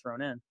something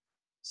thrown in.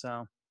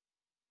 So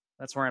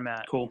that's where I'm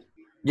at. Cool.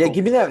 Yeah, cool.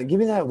 Give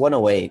me that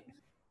 108.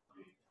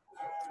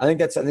 I think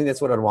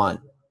that's what I'd want.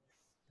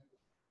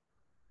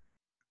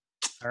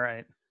 All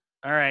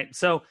right.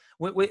 So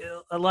we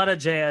a lot of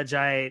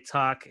Ajayi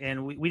talk,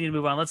 and we need to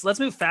move on. Let's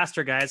move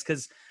faster, guys,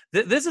 because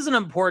this is an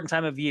important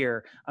time of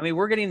year. I mean,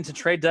 we're getting into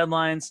trade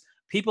deadlines.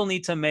 People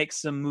need to make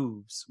some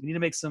moves. We need to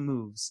make some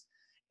moves.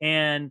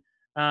 And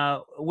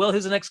Will,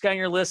 who's the next guy on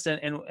your list?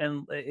 And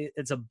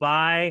it's a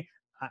buy.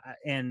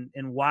 And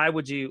why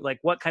would you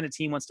what kind of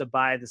team wants to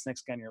buy this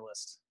next guy on your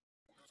list?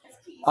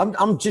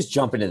 I'm just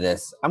jumping to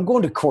this. I'm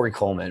going to Corey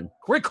Coleman.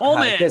 Corey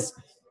Coleman.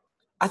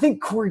 I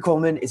think Corey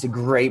Coleman is a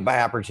great buy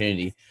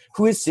opportunity.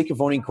 Who is sick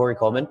of owning Corey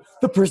Coleman?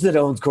 The person that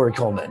owns Corey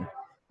Coleman.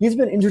 He's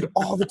been injured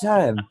all the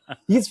time.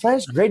 He's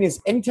flashed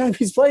greatness anytime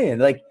he's playing.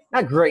 Like,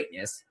 not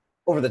greatness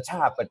over the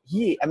top, but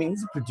he's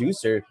a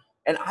producer.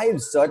 And I am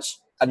such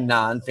a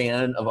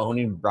non-fan of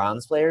owning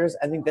Browns players.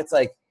 I think that's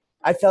like,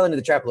 I fell into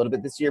the trap a little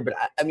bit this year, but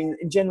I mean,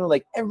 in general,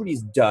 like,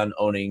 everybody's done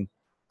owning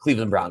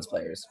Cleveland Browns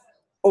players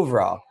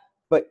overall.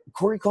 But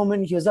Corey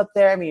Coleman, he was up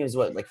there. I mean, he was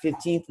like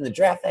 15th in the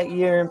draft that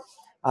year.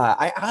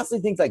 I honestly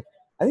think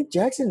I think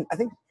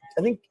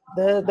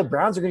the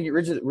Browns are going to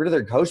get rid of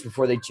their coach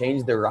before they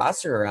change their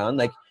roster around.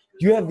 Like,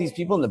 you have these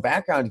people in the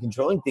background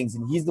controlling things,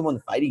 and he's the one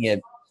fighting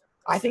it.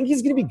 I think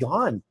he's going to be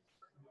gone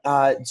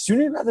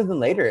sooner rather than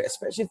later,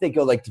 especially if they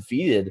go like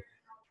defeated.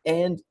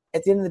 And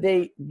at the end of the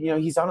day,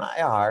 he's on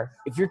IR.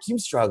 If your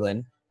team's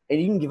struggling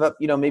and you can give up,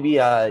 maybe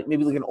like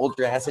an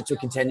older asset to a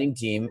contending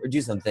team or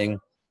do something.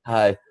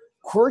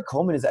 Corey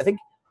Coleman is, I think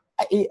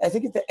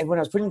when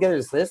I was putting together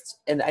this list,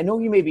 and I know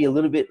he may be a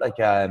little bit like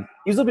he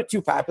was a little bit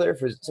too popular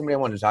for somebody I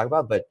wanted to talk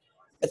about, but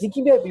I think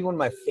he might be one of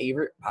my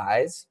favorite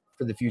buys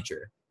for the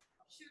future.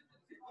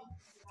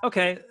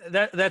 Okay,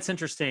 that's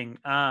interesting.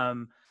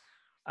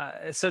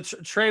 So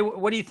Trey,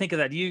 what do you think of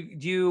that? Do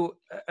you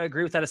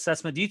agree with that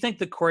assessment? Do you think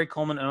the Corey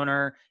Coleman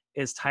owner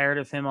is tired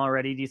of him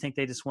already? Do you think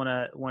they just want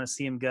to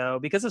see him go?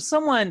 Because if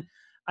someone,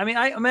 I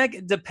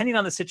mean, depending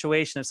on the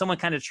situation, if someone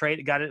kind of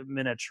got him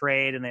in a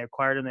trade and they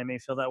acquired him, they may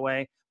feel that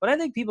way. But I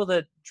think people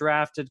that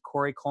drafted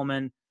Corey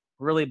Coleman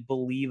really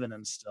believe in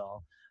him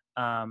still.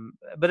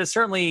 But it's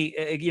certainly,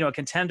 a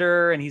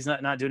contender, and he's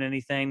not doing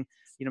anything.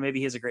 Maybe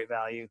he has a great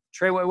value.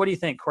 Trey, what do you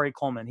think? Corey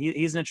Coleman,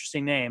 he's an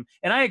interesting name.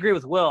 And I agree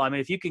with Will. I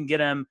mean, if you can get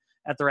him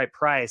at the right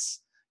price,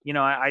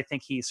 I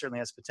think he certainly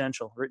has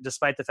potential,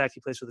 despite the fact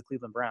he plays for the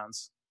Cleveland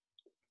Browns.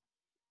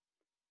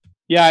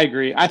 Yeah, I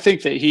agree. I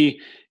think that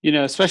he,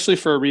 especially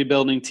for a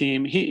rebuilding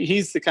team,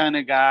 he's the kind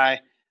of guy,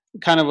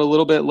 kind of a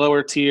little bit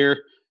lower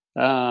tier.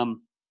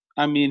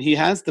 I mean, he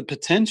has the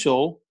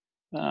potential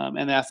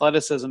and the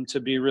athleticism to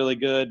be really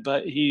good,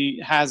 but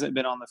he hasn't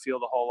been on the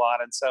field a whole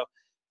lot. And so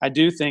I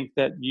do think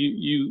that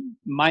you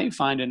might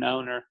find an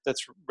owner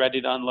that's ready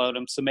to unload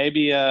him. So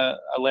maybe a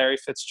Larry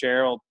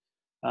Fitzgerald,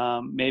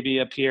 maybe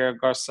a Pierre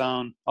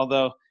Garçon.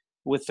 Although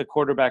with the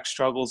quarterback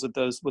struggles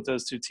with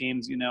those two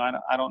teams,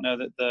 I don't know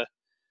that the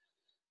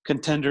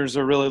contenders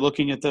are really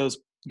looking at those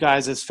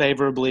guys as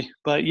favorably.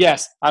 But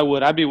yes, I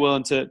would. I'd be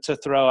willing to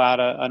throw out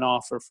an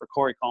offer for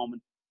Corey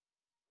Coleman.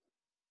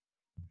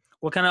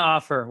 What kind of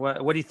offer?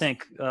 What do you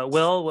think,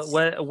 Will?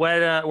 What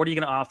are you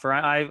going to offer?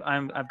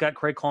 I've got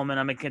Corey Coleman.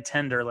 I'm a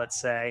contender. Let's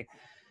say.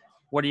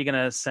 What are you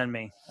going to send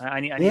me? I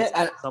need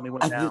to tell me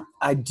what now.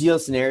 The ideal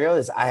scenario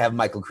is I have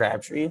Michael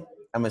Crabtree.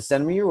 I'm going to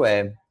send him your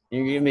way.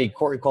 You're going to give me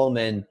Corey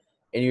Coleman,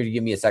 and you're going to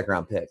give me a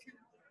second-round pick.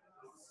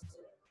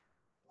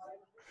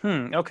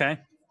 Okay.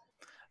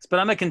 But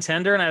I'm a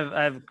contender, and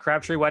I have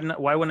Crabtree.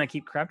 Why wouldn't I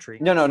keep Crabtree?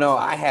 No.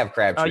 I have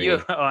Crabtree.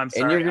 I'm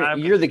sorry.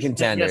 And you're the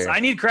contender. Yes, I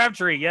need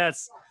Crabtree.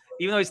 Yes.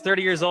 Even though he's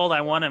 30 years old,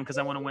 I want him because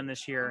I want to win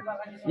this year.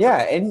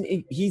 Yeah, and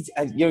he's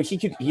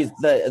he's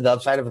the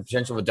upside of a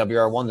potential of a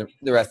WR1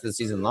 the rest of the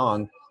season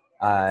long,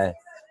 and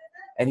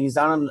he's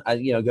on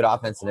good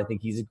offense, and I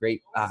think he's a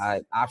great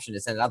option to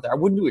send it out there. I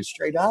wouldn't do it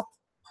straight up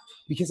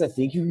because I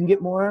think you can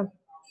get more,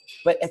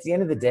 but at the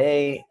end of the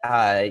day,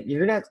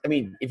 you're gonna. I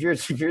mean, if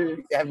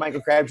you have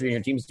Michael Crabtree and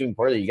your team's doing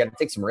poorly, you got to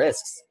take some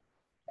risks,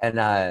 and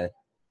a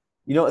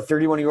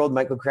 31-year-old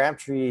Michael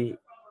Crabtree.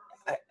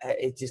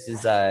 It just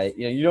is, I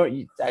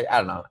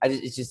don't know.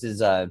 It just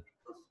is, I'm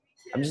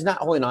just not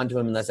holding on to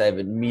him unless I have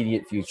an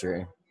immediate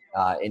future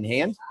in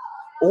hand.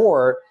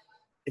 Or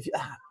if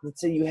let's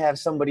say you have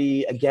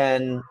somebody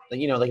again, like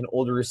an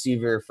older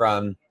receiver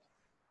from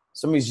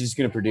somebody's just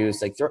going to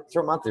produce, like throw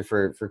him out there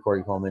for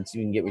Corey Coleman so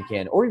you can get what you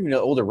can. Or even an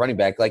older running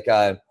back, like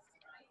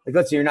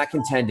let's say you're not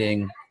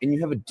contending and you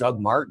have a Doug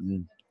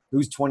Martin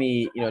who's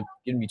 20, going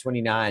to be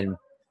 29.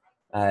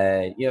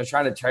 Try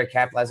to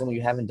capitalize on what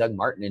you have in Doug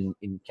Martin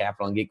in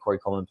capital and get Corey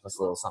Coleman plus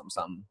a little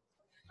something.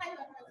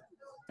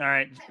 All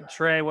right,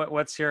 Trey,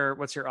 what's your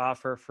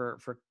offer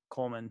for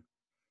Coleman?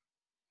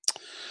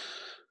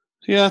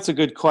 Yeah, that's a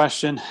good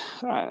question.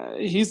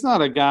 He's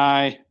not a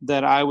guy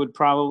that I would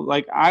probably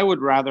like. I would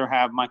rather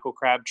have Michael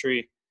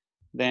Crabtree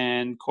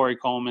than Corey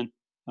Coleman,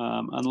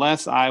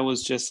 unless I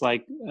was just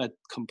like a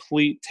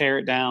complete tear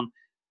it down.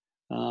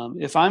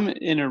 If I'm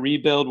in a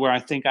rebuild where I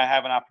think I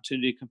have an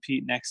opportunity to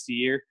compete next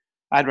year,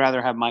 I'd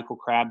rather have Michael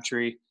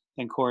Crabtree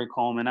than Corey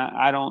Coleman.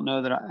 I don't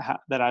know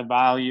that I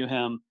value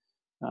him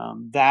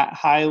that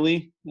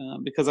highly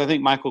because I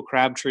think Michael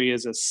Crabtree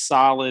is a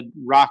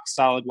rock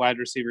solid wide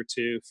receiver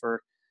too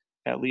for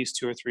at least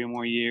 2 or 3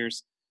 more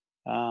years.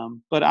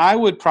 But I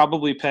would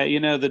probably pay.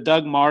 The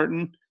Doug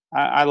Martin,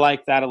 I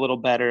like that a little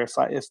better.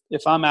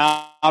 If I'm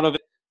out of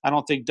it, I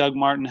don't think Doug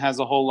Martin has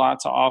a whole lot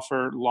to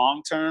offer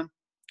long term.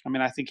 I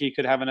mean, I think he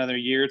could have another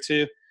year or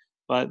two.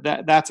 But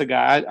that's a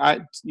guy.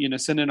 I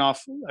sending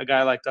off a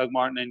guy like Doug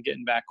Martin and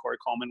getting back Corey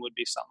Coleman would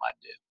be something I'd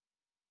do.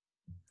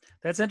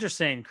 That's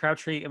interesting.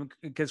 Crabtree,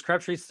 because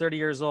Crabtree's 30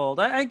 years old.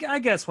 I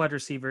guess wide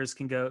receivers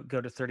can go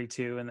to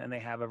 32, and they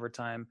have over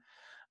time.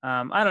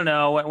 I don't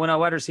know, when a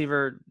wide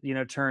receiver,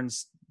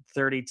 turns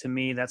 30, to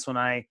me, that's when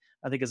I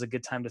think is a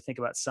good time to think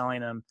about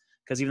selling him,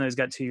 because even though he's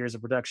got 2 years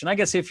of production, I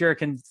guess if you're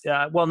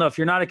if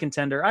you're not a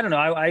contender, I don't know.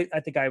 I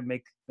think I would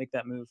make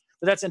that move.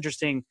 But that's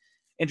interesting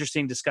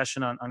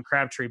discussion on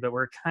Crabtree. But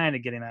we're kind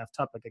of getting off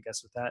topic, I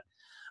guess, with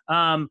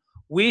that.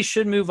 We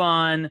should move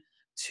on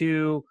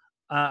to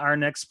our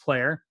next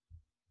player.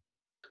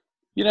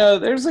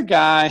 There's a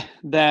guy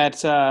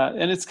that,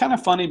 and it's kind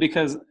of funny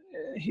because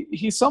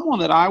he's someone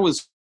that I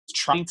was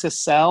trying to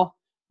sell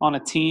on a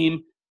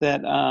team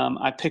that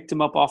I picked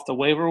him up off the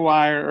waiver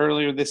wire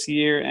earlier this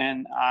year,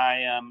 and I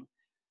am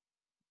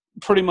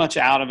pretty much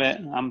out of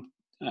it. I'm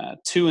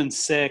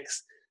 2-6.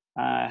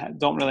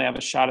 Don't really have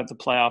a shot at the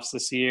playoffs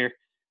this year.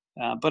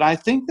 But I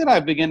think that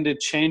I've begun to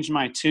change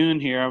my tune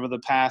here over the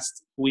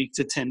past week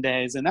to 10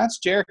 days, and that's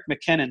Jerick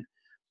McKinnon.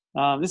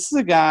 This is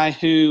a guy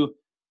who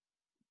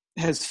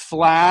has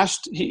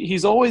flashed.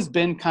 He's always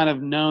been kind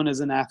of known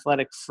as an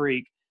athletic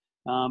freak,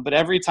 but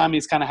every time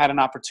he's kind of had an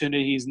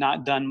opportunity, he's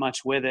not done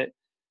much with it.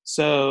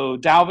 So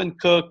Dalvin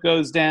Cook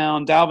goes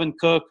down. Dalvin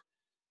Cook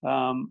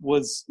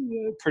was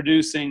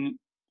producing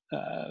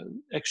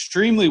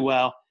extremely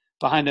well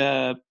behind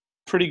a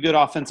pretty good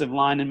offensive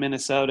line in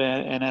Minnesota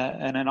and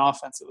an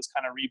offense that was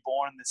kind of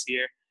reborn this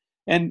year.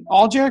 And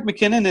all Jerick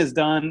McKinnon has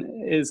done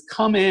is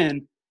come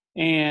in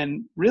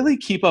and really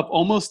keep up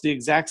almost the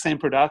exact same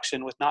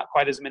production with not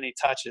quite as many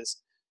touches.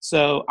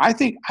 So I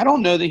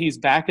don't know that he's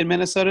back in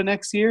Minnesota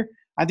next year.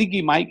 I think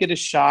he might get a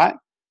shot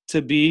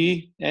to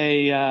be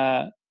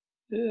a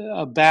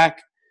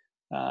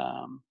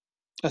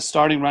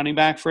starting running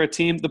back for a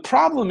team. The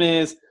problem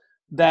is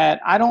that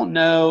I don't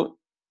know.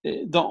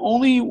 The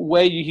only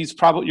way you're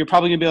probably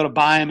going to be able to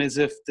buy him is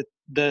if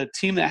the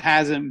team that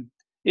has him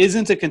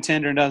isn't a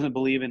contender and doesn't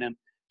believe in him.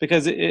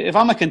 Because if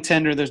I'm a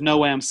contender, there's no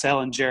way I'm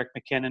selling Jerick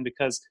McKinnon,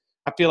 because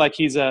I feel like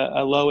he's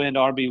a low-end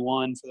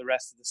RB1 for the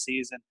rest of the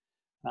season.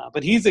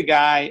 But he's a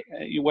guy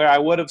where I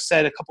would have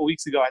said a couple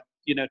weeks ago,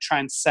 try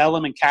and sell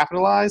him and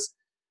capitalize.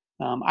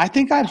 I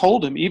think I'd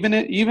hold him, even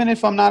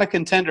if I'm not a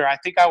contender. I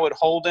think I would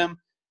hold him,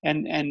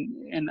 and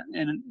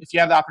if you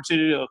have the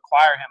opportunity to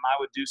acquire him, I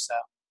would do so.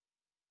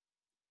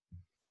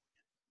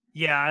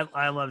 Yeah,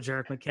 I love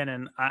Jerick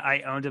McKinnon.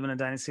 I owned him in a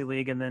dynasty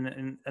league, and then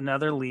in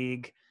another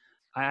league,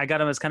 I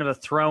got him as kind of a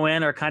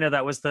throw-in, or kind of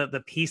that was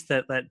the piece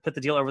that put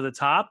the deal over the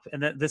top.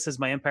 And this is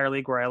my Empire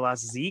League where I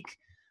lost Zeke.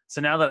 So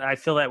now that I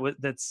feel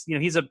that's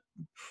he's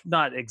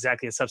not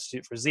exactly a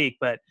substitute for Zeke,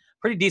 but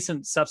pretty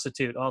decent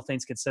substitute, all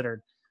things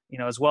considered.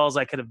 As well as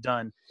I could have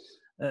done.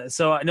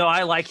 So no,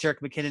 I like Jerick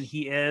McKinnon.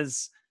 He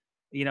is,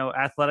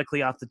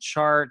 athletically off the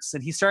charts,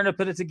 and he's starting to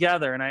put it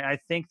together. And I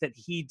think that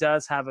he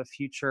does have a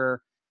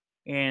future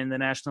in the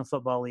National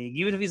Football League,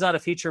 even if he's not a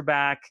feature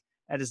back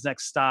at his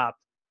next stop.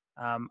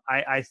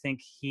 I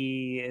think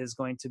he is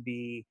going to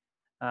be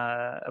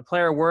a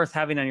player worth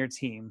having on your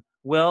team.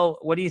 Will,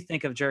 what do you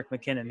think of Jerick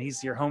McKinnon?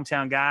 He's your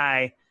hometown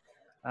guy,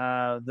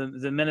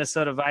 the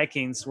Minnesota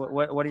Vikings.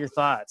 What are your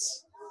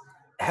thoughts?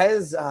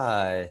 As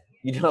a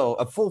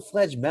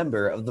full-fledged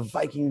member of the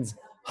Vikings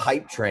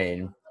hype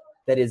train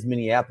that is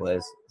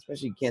Minneapolis,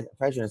 especially you can't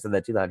probably shouldn't have said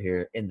that too loud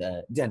here in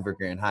the Denver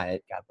Grand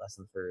Hyatt. God bless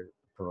them for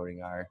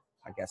promoting our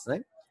podcast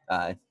tonight.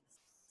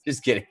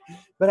 Just kidding.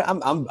 But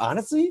I'm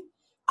honestly,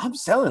 I'm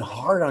selling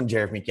hard on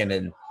Jerick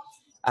McKinnon.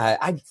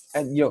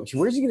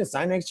 Where's he going to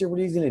sign next year? What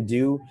is he going to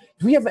do?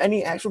 Do we have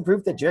any actual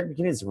proof that Jerick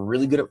McKinnon is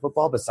really good at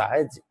football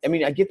besides? I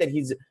mean, I get that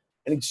he's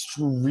an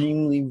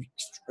extremely,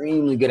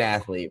 extremely good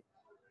athlete,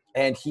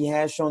 and he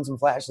has shown some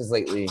flashes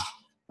lately.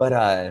 But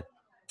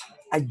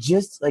I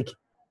just,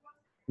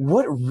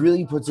 what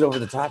really puts it over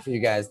the top for you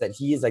guys that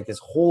he is like this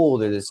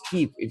hold or this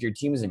keep if your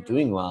team isn't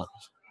doing well?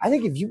 I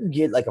think if you can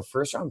get like a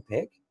first-round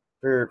pick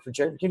for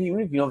Jerick McKinnon, even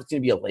if you know if it's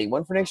going to be a late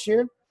one for next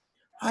year,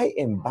 I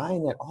am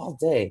buying that all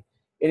day.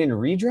 And in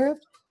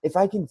redraft, if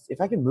I can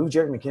move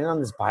Jerick McKinnon on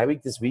this bye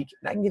week this week,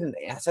 and I can get an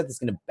asset that's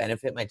going to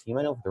benefit my team,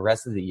 I know, for the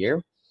rest of the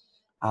year,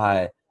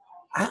 I'm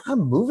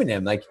moving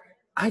him.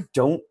 As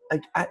good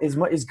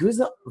as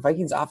the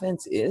Vikings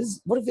offense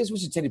is, what if they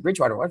switch to Teddy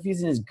Bridgewater? What if he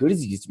isn't as good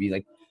as he used to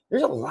be?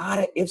 There's a lot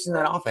of ifs in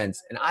that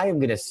offense, and I am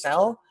going to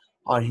sell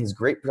on his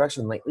great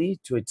production lately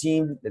to a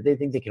team that they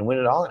think they can win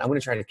it all, and I'm going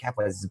to try to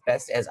capitalize as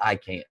best as I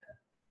can.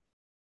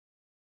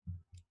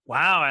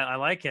 Wow, I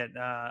like it.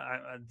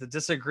 The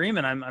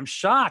disagreement, I'm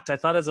shocked. I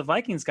thought as a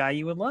Vikings guy,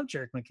 you would love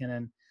Jerick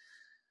McKinnon.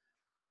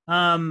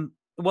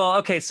 Well,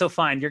 okay, so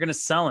fine. You're going to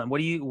sell him. What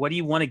do you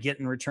want to get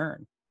in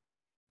return?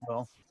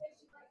 Well,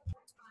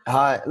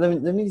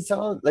 let me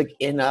sell him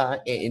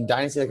in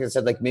Dynasty, like I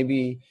said,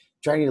 maybe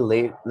try to get a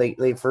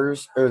late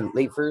first.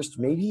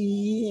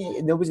 Maybe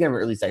nobody's going to have an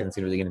early second that's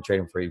really going to trade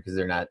him for you because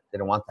they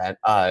don't want that.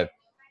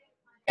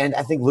 And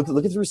I think look at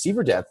the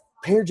receiver depth.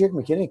 Pair Jerick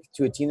McKinnon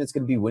to a team that's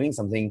going to be winning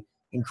something,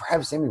 and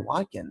grab Sammy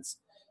Watkins.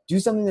 Do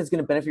something that's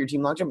going to benefit your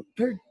team long term.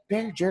 Pair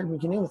Jerick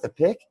McKinnon with a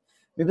pick,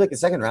 maybe like a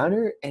second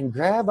rounder, and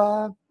grab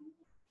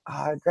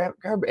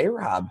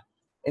A-Rob.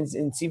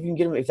 and see if you can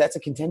get him. If that's a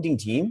contending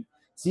team,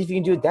 see if you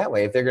can do it that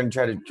way. If they're going to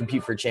try to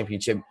compete for a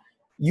championship,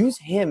 use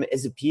him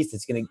as a piece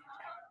that's going to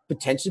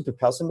potentially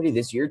propel somebody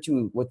this year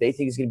to what they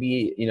think is going to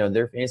be,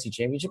 their fantasy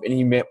championship. And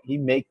he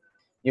may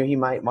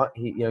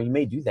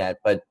do that,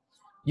 but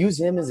use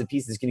him as a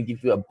piece that's going to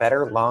give you a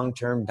better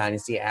long-term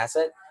dynasty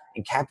asset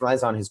and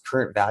capitalize on his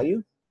current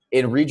value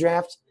in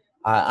redraft.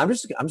 I'm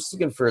just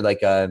looking for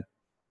like I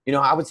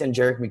would send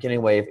Jerick McKinnon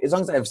away as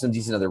long as I have some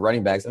decent other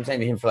running backs. I'm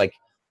sending him for like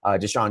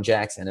Deshaun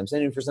Jackson. I'm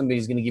sending him for somebody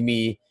who's going to give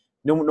me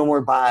no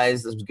more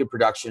buys. There's good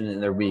production in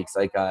their weeks.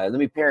 Like let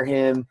me pair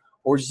him,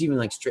 or just even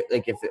like straight,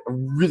 like if a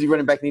really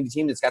running back need a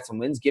team that's got some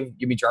wins, give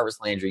me Jarvis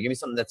Landry. Give me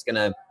something that's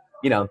gonna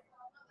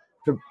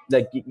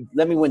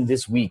let me win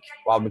this week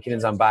while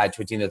McKinnon's on bye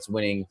to a team that's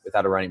winning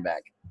without a running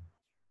back.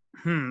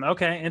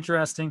 Okay,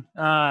 interesting.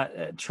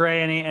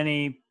 Trey,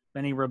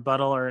 any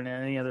rebuttal or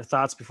any other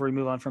thoughts before we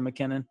move on from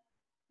McKinnon?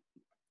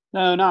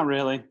 No, not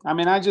really. I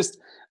mean, I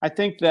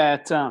think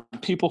that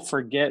people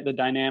forget the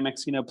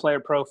dynamics. Player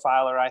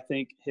Profiler, I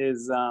think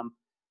his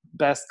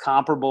best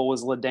comparable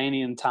was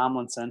LaDainian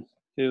Tomlinson,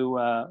 who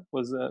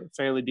was a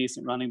fairly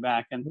decent running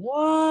back. And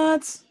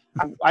what?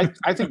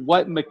 I think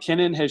what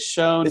McKinnon has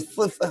shown –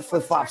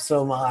 flip-flops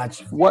so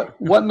much. What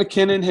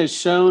McKinnon has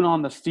shown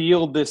on the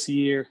field this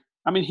year,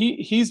 I mean,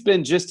 he's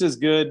been just as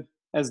good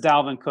as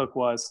Dalvin Cook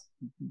was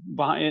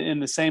in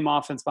the same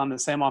offense, on the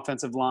same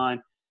offensive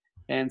line.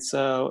 And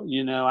so,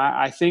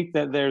 I think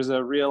that there's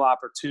a real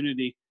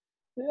opportunity.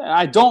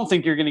 I don't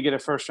think you're going to get a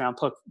first-round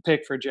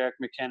pick for Jerick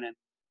McKinnon.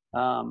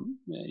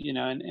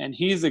 And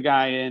he's the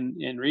guy in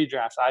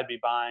redrafts I'd be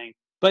buying.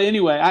 But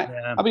anyway,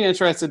 I'll be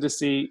interested to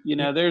see,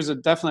 there's a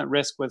definite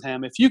risk with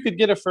him. If you could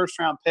get a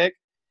first-round pick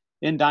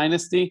in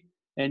Dynasty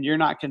and you're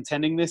not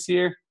contending this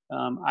year,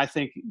 I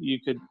think you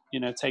could,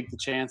 take the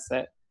chance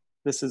that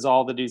this is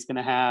all that he's going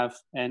to have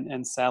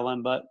and sell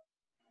him. But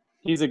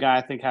he's a guy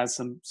I think has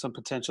some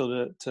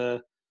potential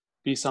to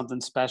be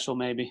something special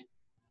maybe.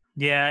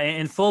 Yeah,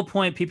 in full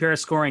point PPR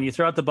scoring, you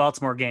throw out the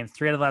Baltimore game,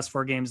 3 out of the last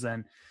 4 games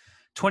then.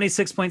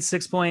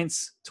 26.6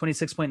 points,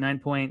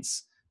 26.9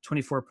 points,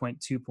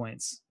 24.2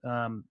 points.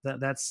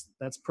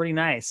 That's pretty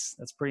nice.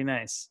 That's pretty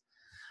nice.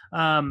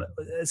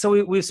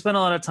 So we've spent a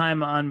lot of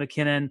time on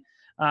McKinnon.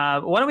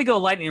 Why don't we go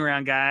lightning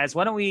round, guys?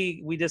 Why don't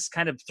we just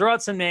kind of throw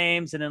out some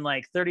names and in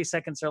like 30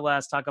 seconds or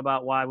less talk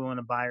about why we want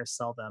to buy or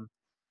sell them.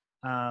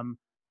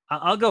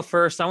 I'll go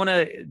first. I want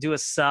to do a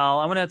sell.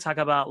 I want to talk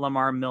about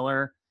Lamar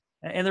Miller.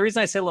 And the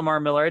reason I say Lamar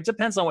Miller, it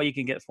depends on what you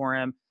can get for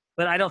him,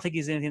 but I don't think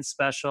he's anything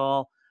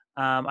special.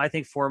 I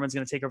think Foreman's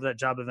going to take over that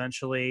job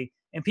eventually.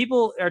 And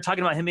people are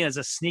talking about him as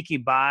a sneaky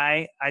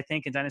buy, I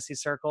think, in dynasty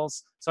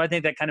circles. So I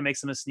think that kind of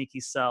makes him a sneaky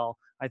sell.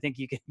 I think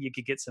you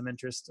could get some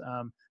interest.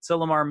 So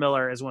Lamar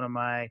Miller is one of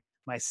my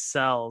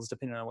sells,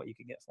 depending on what you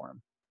can get for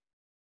him.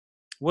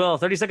 Will,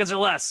 30 seconds or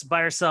less,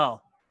 buy or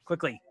sell,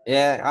 quickly.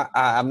 Yeah,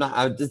 I'm not.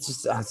 I'll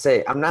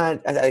not.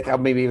 I'll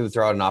maybe even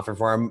throw out an offer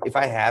for him if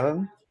I have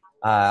him.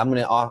 I'm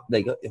gonna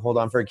hold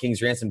on for a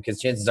king's ransom because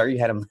chances are you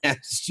had him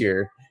last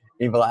year.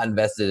 You have a lot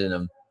invested in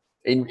him.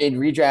 In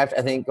redraft,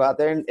 I think go out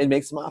there and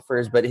make some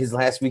offers, but his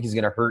last week is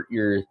going to hurt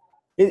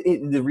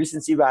the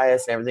recency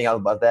bias and everything else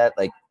about that.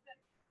 Like,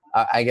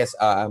 I guess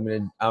I'd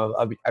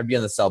be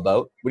on the sell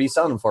boat. What are you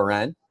selling him for,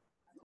 Ryan?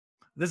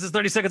 This is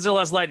 30 seconds or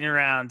less lightning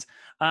round.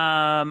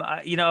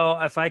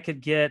 If I could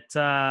get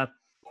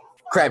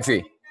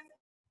Crabtree.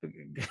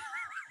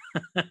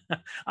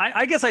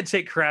 I guess I'd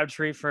take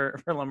Crabtree for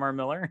Lamar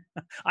Miller.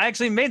 I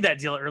actually made that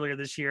deal earlier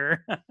this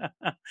year.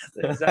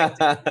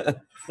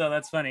 So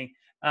that's funny.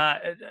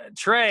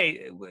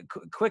 Trey,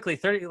 quickly,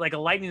 30, like a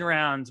lightning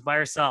round, buy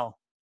or sell.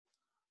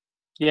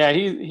 Yeah,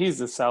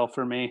 he's a sell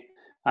for me.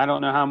 I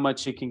don't know how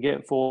much you can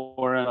get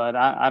for him, but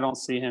I don't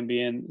see him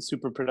being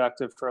super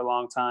productive for a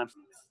long time.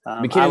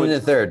 McKinnon in the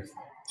third.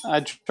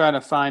 I'd try to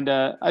find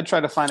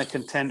a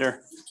contender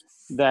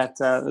that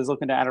is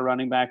looking to add a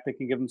running back that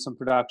can give him some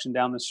production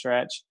down the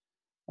stretch.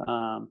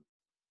 I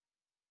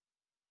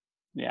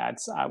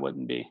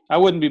wouldn't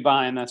be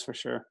buying, that's for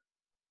sure.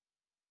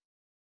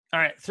 All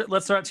right,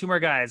 let's throw out 2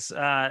 more guys.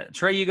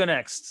 Trey, you go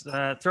next.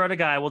 Throw out a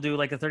guy. We'll do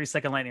like a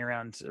 30-second lightning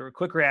round. Or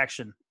quick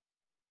reaction.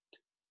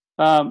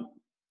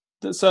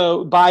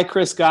 So buy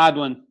Chris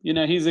Godwin.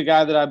 He's a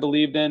guy that I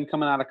believed in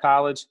coming out of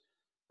college.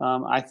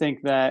 I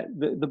think that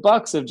the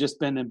Bucs have just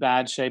been in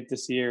bad shape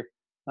this year.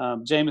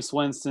 Jameis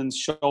Winston's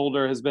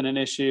shoulder has been an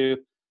issue.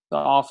 The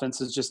offense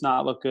has just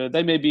not looked good.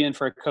 They may be in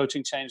for a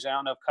coaching change. I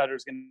don't know if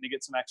Cutter's going to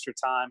get some extra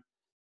time.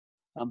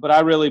 But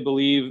I really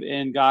believe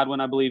in Godwin.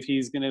 I believe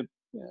he's going to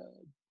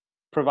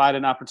provide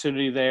an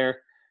opportunity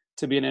there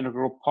to be an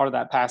integral part of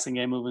that passing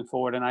game moving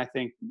forward. And I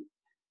think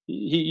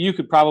you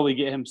could probably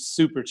get him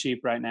super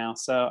cheap right now.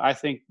 So I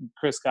think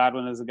Chris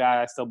Godwin is a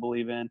guy I still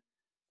believe in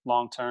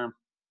long term.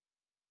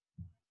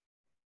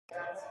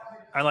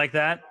 I like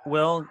that.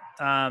 Will,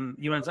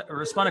 you want to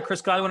respond to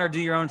Chris Godwin or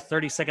do your own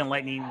 30-second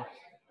lightning?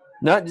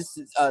 No, just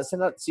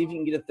send out, see if you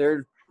can get a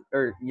third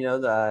or,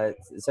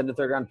 send a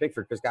 3rd round pick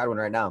for Chris Godwin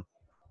right now.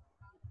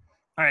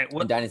 All right.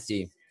 In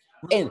Dynasty.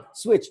 And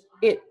switch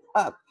it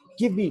up.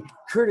 give me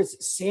Curtis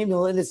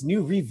Samuel in this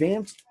new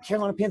revamped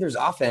Carolina Panthers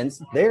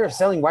offense. They're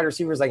selling wide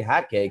receivers like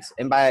hotcakes.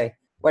 And by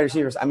wide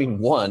receivers, I mean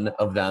one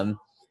of them.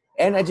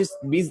 And I just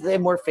means they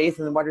have more faith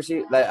in the wide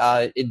receiver.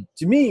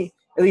 To me,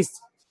 at least,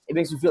 it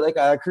makes me feel like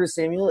Curtis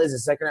Samuel is a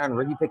second-round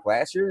rookie pick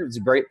last year. It was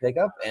a great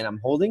pickup, and I'm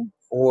holding.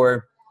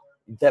 Or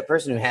that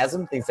person who has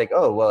him thinks like,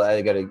 oh, well,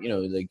 I got to,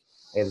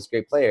 I have this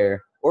great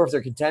player. Or if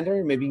they're a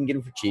contender, maybe you can get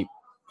him for cheap.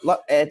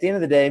 At the end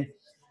of the day,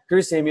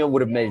 Curtis Samuel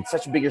would have made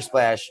such a bigger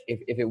splash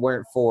if it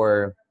weren't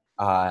for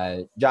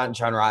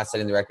John Ross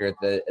setting the record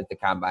at the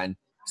combine.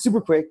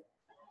 Super quick,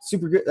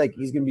 super good. Like,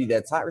 he's going to be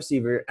that top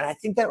receiver, and I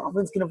think that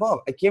offense can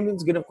evolve. Cam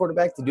Newton's a good enough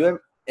quarterback to do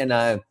it, and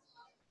I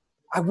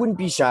wouldn't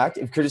be shocked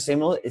if Curtis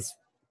Samuel is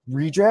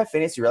redraft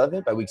fantasy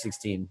relevant by week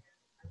 16.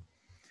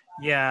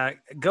 Yeah,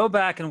 go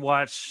back and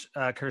watch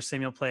Curtis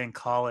Samuel play in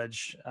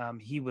college.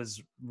 He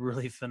was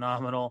really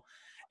phenomenal,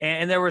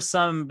 and there were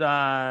some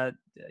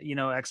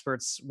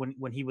experts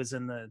when he was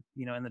in the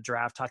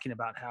draft talking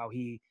about how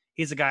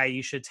he's a guy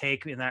you should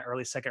take in that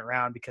early second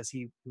round because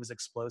he was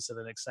explosive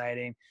and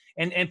exciting,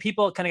 and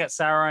people kind of got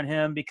sour on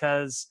him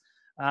because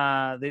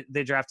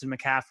they drafted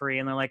McCaffrey,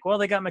 and they're like, well,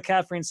 they got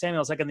McCaffrey and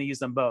Samuel, so I can use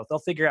them both. They'll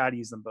figure out how to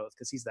use them both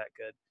because he's that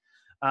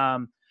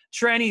good.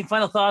 Trey, any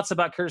final thoughts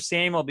about Curtis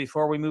Samuel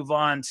before we move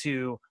on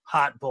to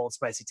hot, bold,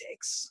 spicy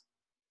takes?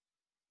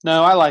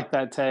 No, I like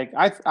that take.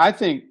 I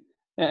think,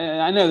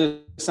 and I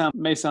know this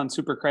may sound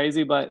super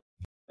crazy, but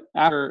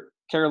after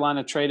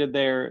Carolina traded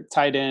their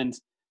tight end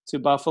to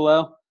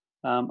Buffalo,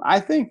 I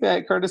think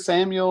that Curtis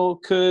Samuel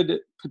could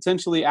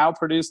potentially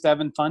outproduce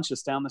Devin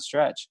Funchess down the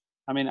stretch.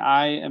 I mean,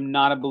 I am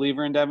not a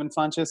believer in Devin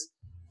Funchess.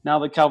 Now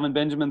that Kelvin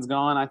Benjamin's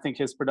gone, I think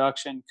his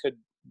production could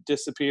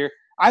disappear.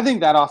 I think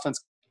that offense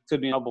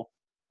could be trouble.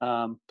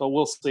 But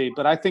we'll see.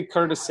 But I think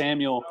Curtis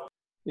Samuel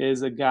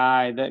is a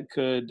guy that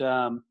could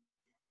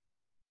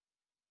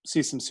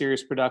see some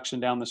serious production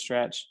down the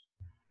stretch.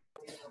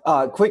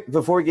 Quick,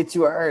 before we get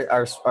to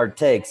our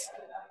takes,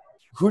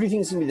 who do you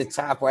think is going to be the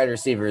top wide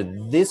receiver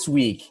this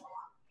week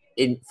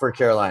for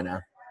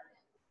Carolina?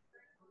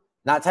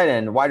 Not tight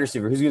end, wide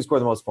receiver. Who's going to score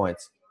the most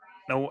points?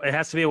 No, it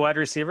has to be a wide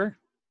receiver?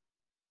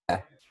 Yeah,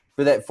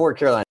 for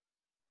Carolina.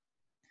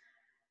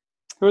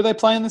 Who are they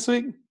playing this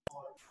week?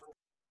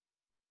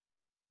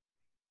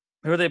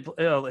 Who are they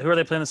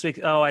playing this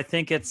week? Oh, I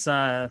think it's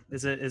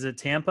is it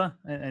Tampa?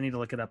 I need to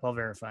look it up. I'll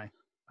verify.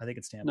 I think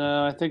it's Tampa.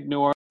 No, I think New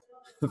Orleans.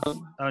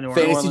 Oh, New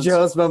Fantasy Orleans.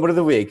 Joe's moment of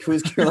the week.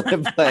 Who's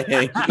Carolina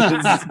playing?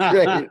 This is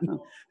great.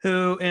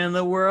 Who in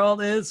the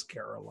world is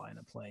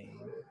Carolina playing?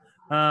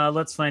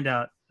 Let's find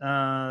out.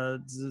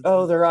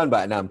 They're on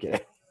by. No, I'm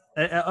kidding.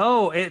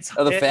 It's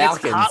the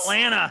Falcons. It's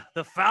Atlanta,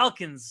 the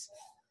Falcons.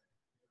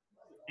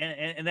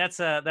 And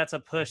that's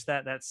a push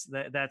that's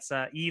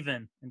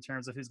even in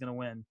terms of who's going to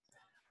win.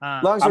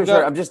 Long story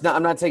short,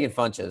 I'm not taking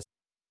Funchess.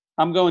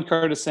 I'm going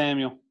Curtis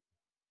Samuel.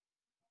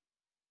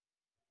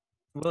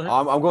 I'm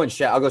going.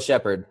 I'll go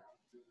Shepard.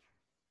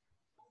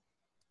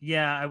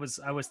 Yeah, I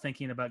was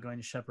thinking about going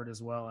to Shepard as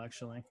well,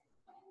 actually.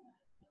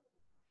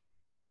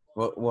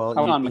 Well,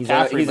 he's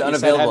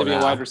unavailable had to be now.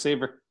 a wide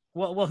receiver.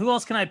 Well, who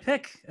else can I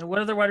pick? What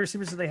other wide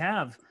receivers do they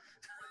have?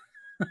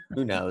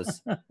 Who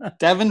knows?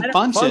 Devin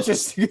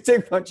Funchess. You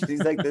take Funchess.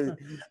 He's like the.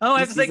 Oh,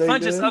 I have to take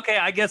Funchess. Okay,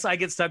 I guess I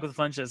get stuck with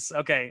Funchess.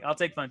 Okay, I'll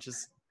take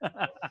Funchess.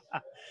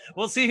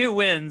 We'll see who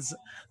wins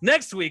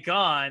next week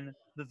on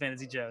the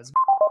Fantasy Joes.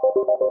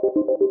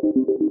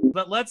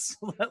 But let's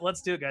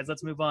do it, guys.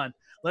 Let's move on.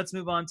 Let's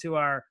move on to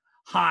our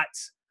hot,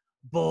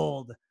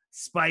 bold,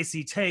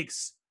 spicy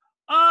takes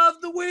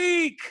of the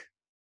week.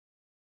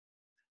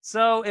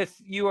 So if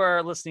you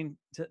are listening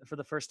for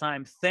the first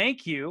time,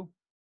 thank you.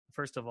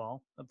 First of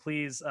all,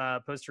 please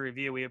post a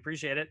review. We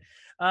appreciate it.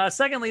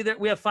 Secondly,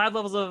 we have 5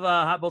 levels of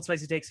hot, bold,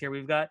 spicy takes here.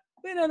 We've got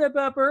banana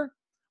pepper.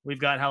 We've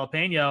got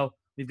jalapeno.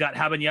 We've got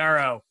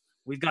habanero.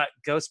 We've got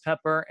ghost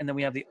pepper. And then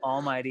we have the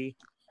almighty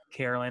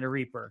Carolina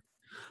Reaper.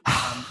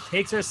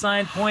 Takes are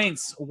assigned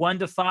points 1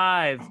 to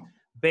 5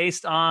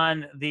 based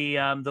on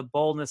the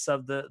boldness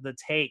of the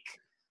take.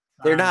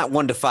 They're not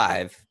 1 to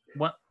 5.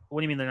 What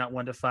do you mean they're not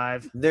 1 to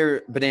 5?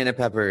 They're banana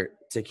pepper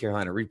to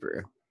Carolina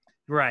Reaper.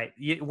 Right.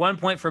 1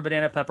 point for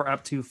banana pepper,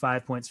 up to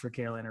 5 points for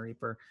Carolina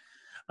Reaper.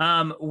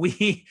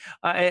 We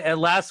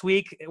last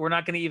week we're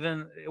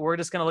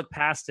just gonna look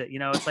past it.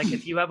 It's like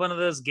if you have one of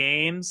those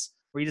games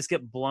where you just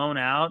get blown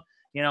out.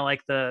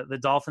 Like the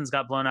Dolphins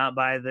got blown out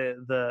by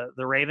the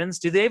Ravens.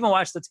 Do they even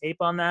watch the tape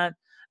on that?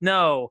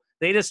 No,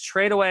 they just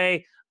trade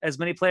away as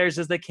many players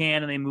as they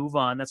can and they move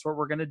on. That's what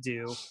we're gonna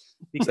do.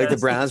 Because like the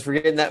Browns for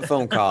getting that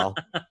phone call.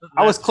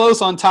 I was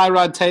close on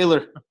Tyrod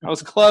Taylor. I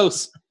was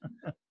close.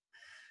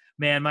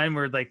 Man, mine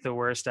were like the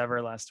worst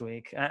ever last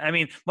week. I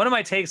mean, one of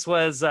my takes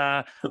was was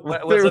a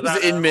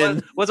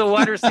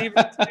wide receiver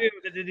too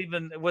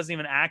that wasn't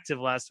even active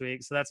last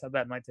week. So that's how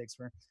bad my takes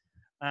were.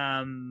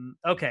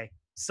 Okay,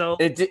 so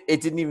it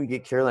didn't even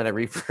get Carolina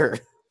Reaper.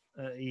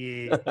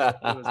 Yeah,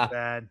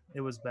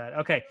 it was bad.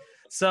 Okay,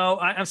 so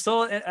I'm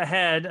still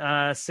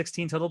ahead.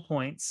 16 total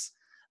points.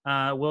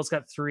 Will's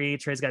got 3.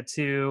 Trey's got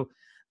 2.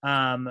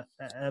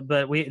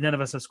 But none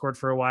of us have scored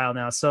for a while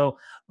now. So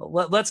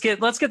let's get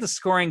the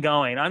scoring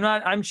going.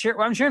 I'm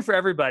cheering for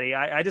everybody.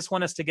 I just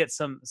want us to get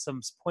some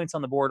points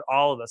on the board.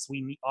 All of us,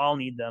 all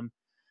need them.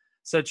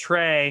 So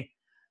Trey,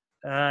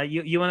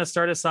 you want to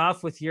start us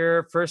off with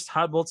your first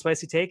hot, bold,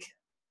 spicy take?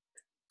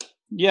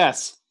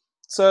 Yes.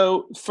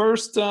 So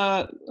first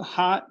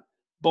hot,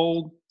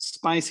 bold,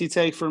 spicy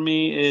take for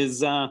me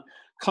is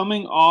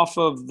coming off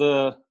of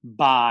the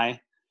bye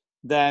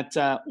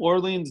that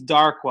Orleans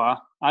Darkwa,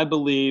 I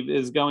believe,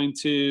 is going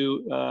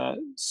to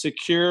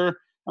secure.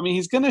 I mean,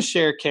 he's going to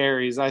share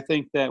carries. I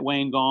think that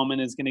Wayne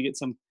Gallman is going to get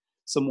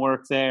some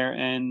work there,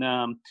 and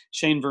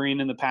Shane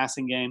Vereen in the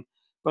passing game.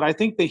 But I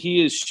think that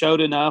he has showed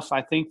enough.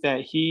 I think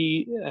that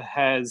he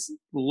has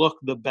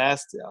looked the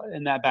best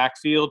in that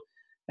backfield.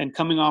 And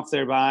coming off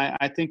their bye,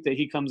 I think that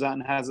he comes out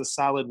and has a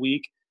solid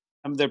week.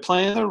 They're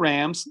playing the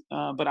Rams,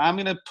 but I'm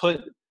going to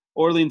put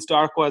Orleans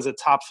Darkwa as a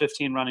top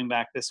 15 running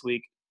back this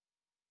week.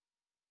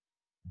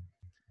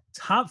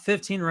 Top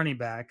 15 running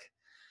back.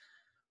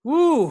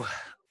 Woo,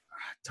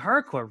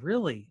 Darkwa,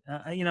 really?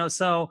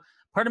 So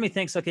part of me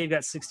thinks, okay, you've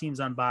got 6 teams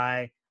on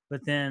bye,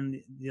 but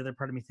then the other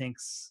part of me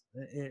thinks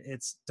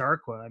it's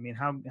Darkwa. I mean,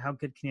 how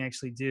good can he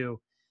actually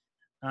do?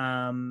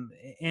 Oh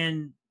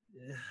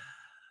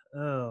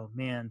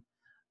man.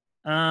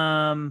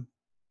 I'm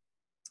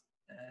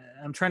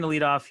trying to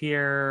lead off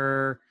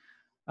here.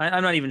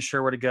 I'm not even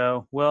sure where to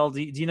go. Well,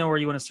 do you know where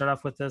you want to start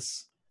off with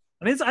this?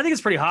 I mean, I think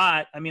it's pretty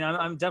hot. I mean,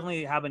 I'm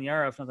definitely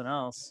habanero, if nothing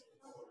else.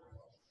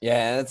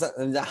 Yeah, that's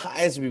the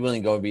highest we'd be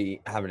willing to go would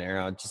be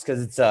habanero, just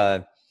because it's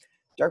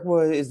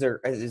Darkwood is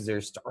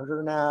their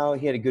starter now.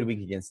 He had a good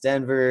week against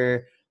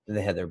Denver. Then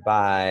they had their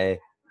bye.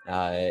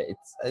 I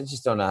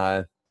just don't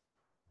know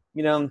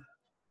how,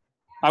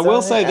 I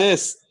will say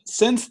this,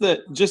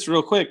 just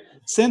real quick,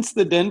 since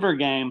the Denver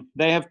game,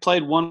 they have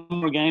played one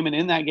more game, and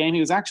in that game, he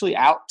was actually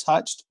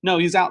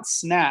he's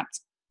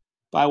out-snapped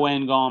by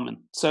Wayne Gallman.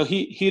 So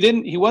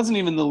he wasn't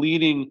even the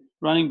leading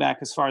running back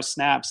as far as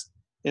snaps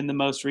in the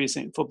most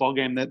recent football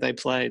game that they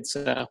played.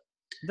 So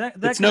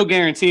it's no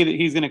guarantee that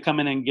he's going to come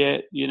in and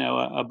get,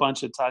 a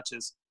bunch of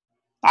touches.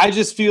 I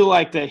just feel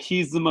like that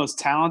he's the most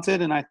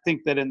talented, and I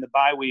think that in the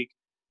bye week,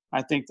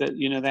 I think that,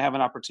 they have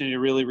an opportunity to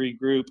really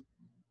regroup.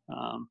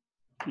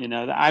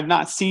 I've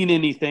not seen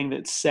anything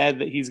that said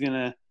that he's going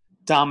to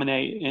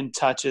dominate in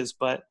touches,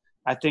 but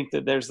I think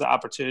that there's the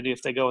opportunity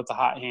if they go with the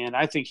hot hand.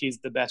 I think he's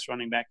the best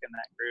running back in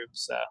that group.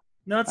 So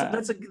no,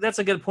 that's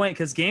a good point,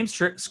 because game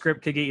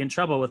script could get you in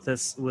trouble with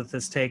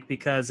this take,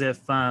 because if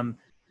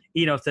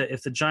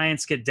if the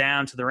Giants get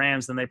down to the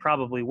Rams, then they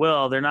probably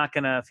will. They're not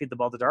going to feed the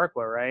ball to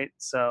Darkwa, right?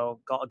 So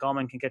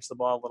Gallman can catch the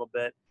ball a little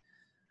bit,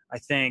 I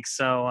think.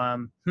 So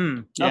okay.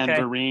 And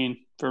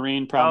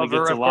Vereen probably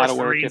gets a lot of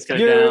work if they're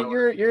down.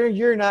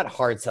 You're not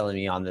hard selling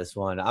me on this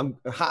one.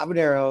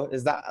 Habanero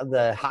is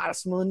the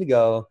hottest one to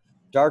go.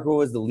 Darkwa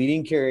was the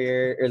leading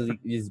carrier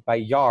is by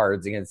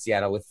yards against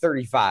Seattle with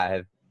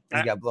 35.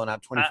 He got blown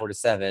out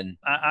 24-7.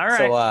 All right.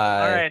 So,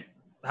 all right.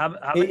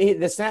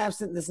 The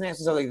snaps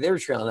is like they were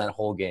trailing that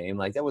whole game.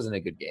 Like that wasn't a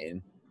good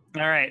game.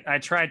 All right. I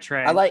tried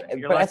Trey. I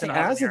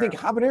honestly think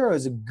habanero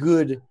is a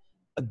good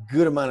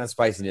amount of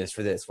spiciness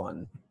for this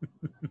one.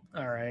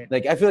 All right.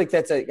 Like I feel like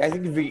I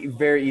think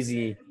very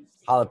easy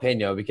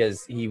jalapeno,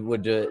 because he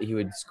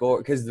would score,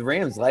 because the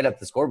Rams light up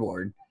the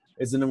scoreboard.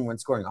 It's the number one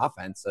scoring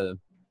offense. So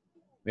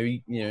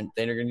maybe they're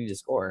going to need to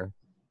score.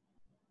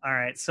 All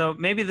right. So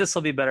maybe this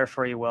will be better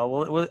for you,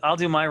 Will. I'll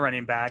do my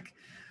running back.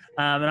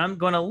 And I'm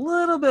going a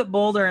little bit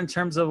bolder in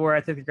terms of where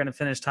I think they're going to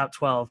finish top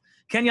 12.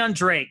 Kenyon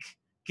Drake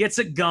gets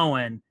it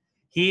going.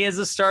 He is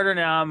a starter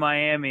now in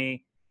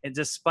Miami. And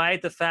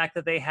despite the fact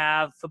that they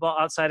have Football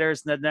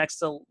Outsiders, the next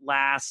to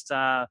last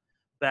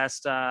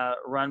best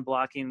run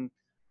blocking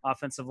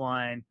offensive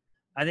line,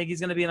 I think he's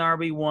going to be an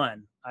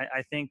RB1.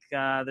 I think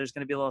there's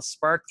going to be a little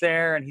spark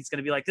there, and he's going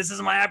to be like, this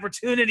is my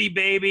opportunity,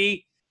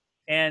 baby.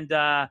 And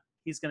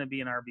he's going to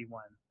be an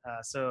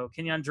RB1. So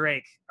Kenyon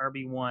Drake,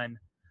 RB1.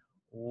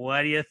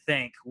 What do you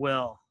think,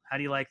 Will? How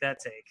do you like that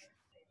take?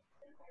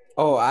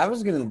 Oh, I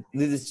was going to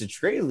leave this to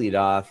Trey lead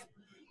off.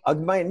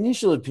 My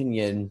initial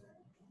opinion,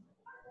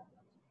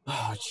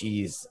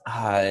 geez.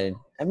 I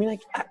mean,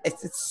 like,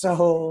 it's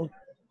so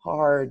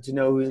hard to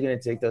know who's going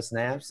to take those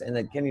snaps, and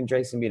that Kenyon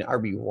Drake's going to be an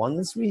RB1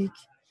 this week.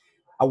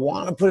 I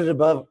want to put it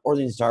above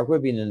Orleans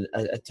Darkwood being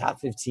a top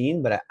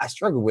 15, but I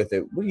struggle with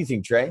it. What do you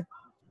think, Trey?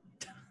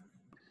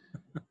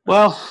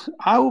 Well,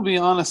 I will be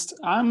honest.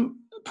 I'm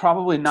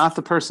probably not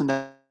the person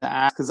to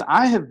ask, because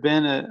I have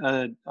been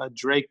a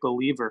Drake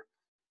believer.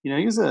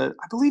 I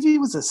believe he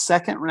was a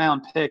second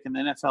round pick in the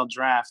NFL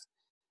draft.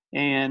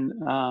 And,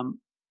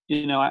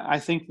 I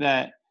think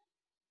that,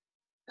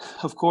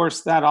 of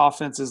course, that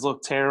offense has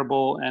looked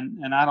terrible.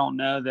 And I don't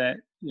know that,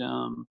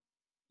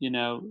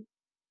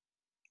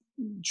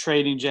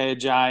 trading Jay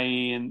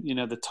Ajayi and,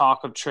 the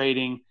talk of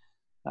trading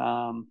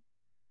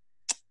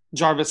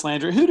Jarvis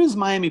Landry. Who does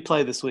Miami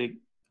play this week?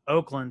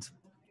 Oakland.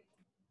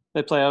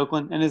 They play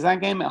Oakland. And is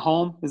that game at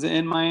home? Is it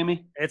in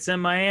Miami? It's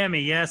in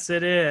Miami. Yes,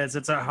 it is.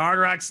 It's at Hard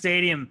Rock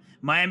Stadium,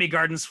 Miami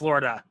Gardens,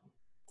 Florida.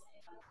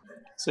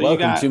 So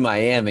Welcome you got to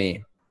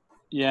Miami.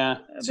 yeah.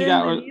 So you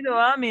got.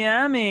 Bienvenido a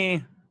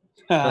Miami.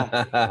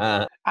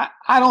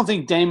 I don't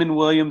think Damon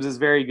Williams is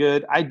very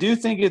good. I do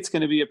think it's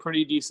going to be a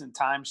pretty decent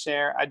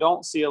timeshare. I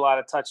don't see a lot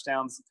of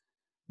touchdowns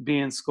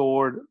being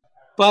scored,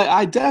 but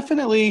I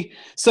definitely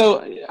 –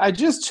 so I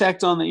just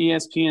checked on the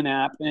ESPN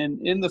app, and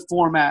in the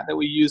format that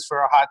we use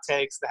for our hot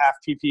takes, the half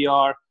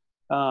PPR,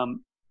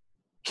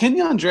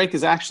 Kenyon Drake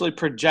is actually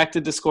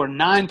projected to score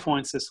 9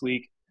 points this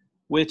week,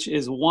 which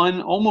is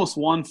almost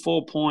 1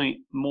 full point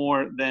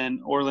more than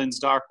Orleans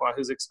Darkwa,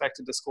 who's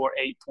expected to score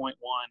 8.1.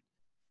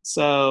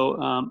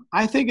 So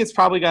I think it's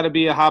probably got to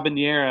be a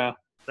habanero.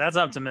 That's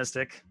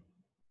optimistic.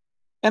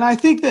 And I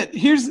think that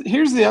here's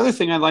the other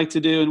thing I'd like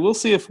to do, and we'll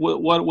see if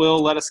what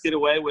will let us get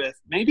away with.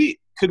 Maybe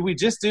could we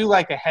just do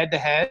like a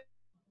head-to-head,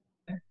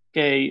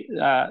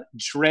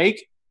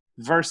 Drake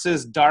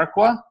versus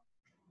Darkwa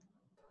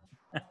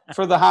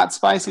for the hot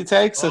spicy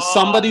take? So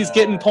somebody's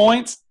getting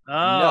points.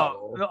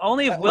 Oh, No.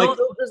 only if Will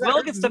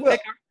gets to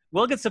pick.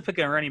 Will gets to pick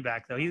a running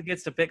back though. He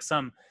gets to pick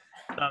some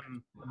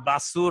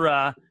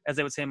basura, as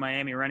they would say in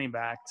Miami, running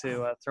back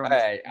to throw. All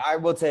right, I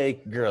will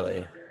take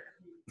Gurley.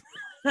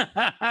 That's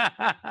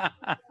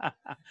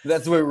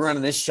the way we're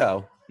running this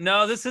show.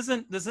 No, this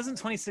isn't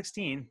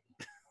 2016.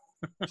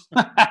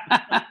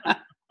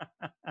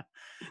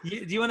 Do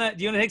you want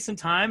to take some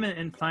time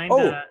and find?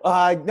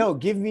 No,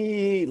 give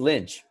me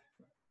Lynch.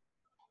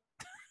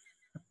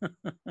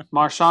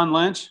 Marshawn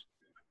Lynch.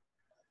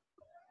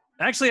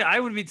 Actually, I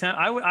would be.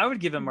 I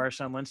would give him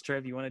Marshawn Lynch, Trey,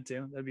 if you wanted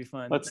to. That'd be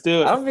fun. Let's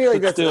do it. I don't feel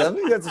like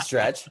that's a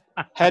stretch.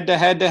 Head to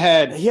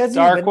head. He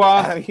hasn't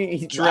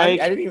Darkwa, Drake.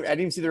 I didn't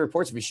even see the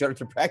reports if he showed up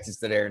to practice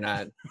today or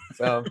not.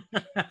 So,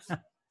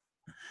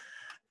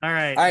 all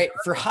right.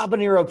 For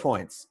habanero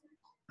points.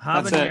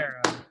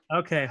 Habanero.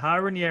 Okay,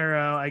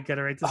 habanero. I got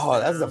to write this. Oh,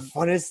 that's the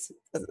funnest.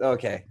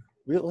 Okay,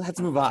 we'll have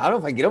to move on. I don't know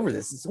if I can get over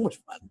this. It's so much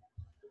fun.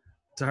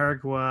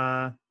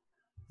 Darkwa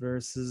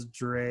versus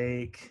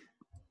Drake.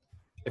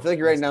 I feel like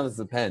you're writing down with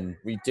the pen.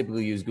 We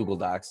typically use Google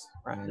Docs,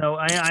 Ryan. No,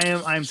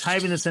 I'm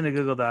typing this into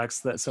Google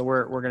Docs, so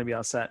we're going to be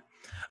all set.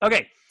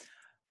 Okay.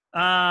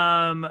 So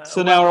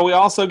now, are we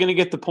also going to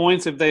get the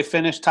points if they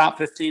finish top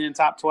 15 and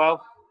top 12?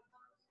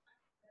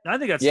 I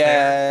think that's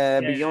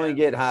fair. But you only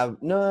get fine.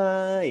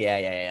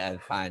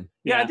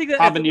 Yeah, I think that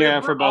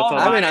habanero for both of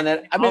them. I'm in on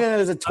that. I mean, that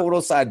is a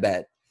total side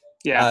bet.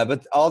 Yeah,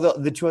 but all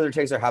the two other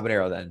takes are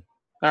habanero then.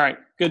 All right,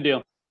 good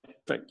deal.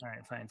 Perfect. All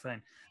right,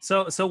 fine.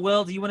 So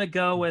Will, do you want to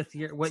go with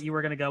what you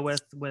were going to go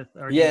with?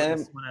 Or yeah.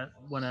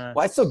 Wanna,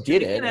 well, I still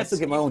get it. I still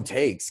get my own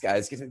takes,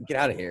 guys. Get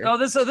out of here. Oh,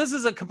 this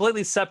is a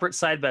completely separate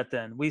side bet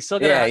then. We still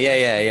got.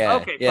 Yeah.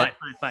 Okay,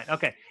 fine.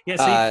 Okay, yeah.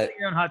 So you get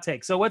your own hot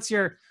take. So what's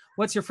your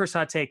first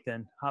hot take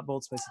then? Hot,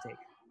 bold, spicy take.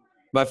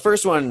 My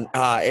first one,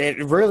 and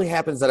it rarely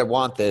happens that I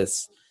want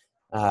this,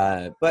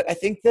 but I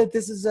think that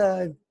this is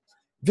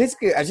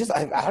basically. I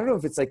don't know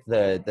if it's like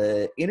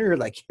the inner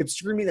like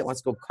hipster in me that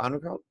wants to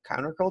go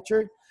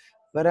counterculture.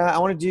 But I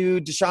want to do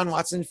Deshaun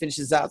Watson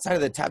finishes outside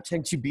of the top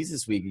 10 QBs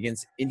this week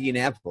against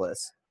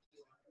Indianapolis.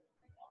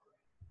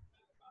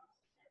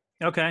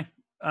 Okay.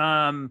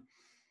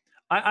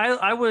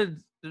 I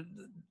would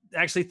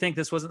actually think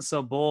this wasn't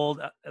so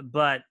bold,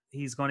 but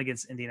he's going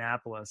against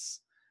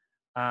Indianapolis.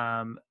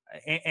 And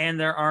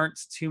there aren't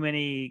too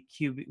many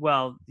QB.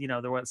 Well,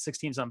 there were 6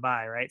 teams on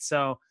bye, right?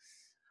 So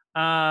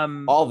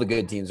all the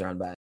good teams are on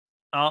bye.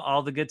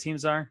 All the good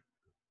teams are.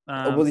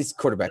 Well, at least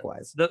quarterback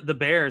wise. The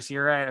Bears,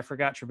 you're right. I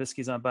forgot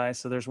Trubisky's on bye,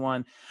 so there's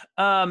one.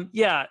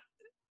 Yeah,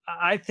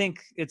 I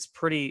think it's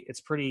pretty.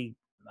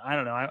 I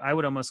don't know. I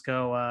would almost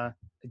go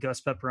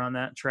ghost pepper on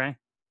that. Trey,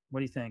 what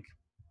do you think?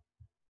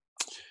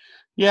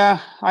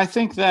 Yeah, I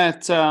think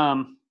that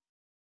I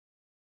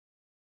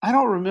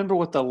don't remember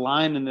what the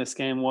line in this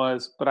game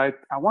was, but I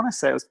want to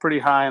say it was pretty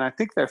high, and I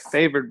think they're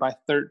favored by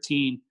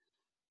 13.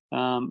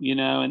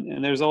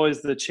 And there's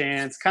always the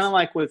chance, kind of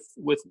like with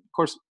of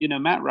course,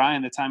 Matt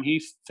Ryan, the time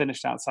he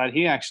finished outside,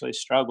 he actually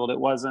struggled. It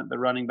wasn't the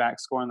running back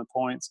scoring the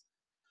points.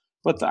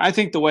 But I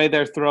think the way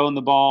they're throwing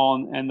the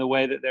ball and the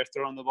way that they're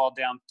throwing the ball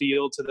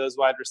downfield to those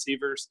wide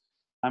receivers,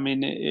 I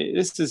mean,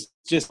 this is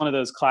just one of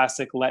those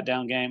classic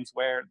letdown games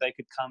where they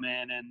could come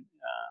in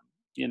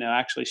and,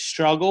 actually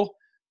struggle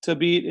to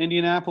beat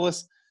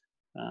Indianapolis.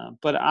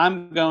 But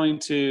I'm going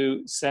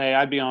to say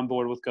I'd be on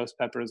board with Ghost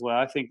Pepper as well.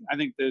 I think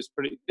there's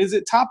is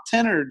it top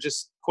 10 or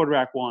just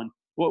quarterback one?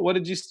 What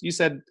did you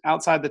said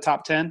outside the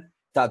top 10?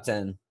 Top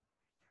 10.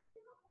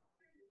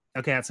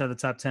 Okay, outside the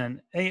top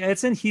 10.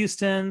 It's in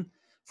Houston,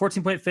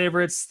 14-point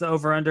favorites. The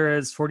over-under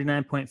is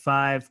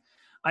 49.5.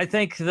 I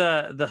think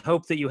the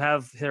hope that you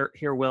have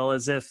here, Will,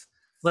 is if,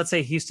 let's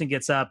say Houston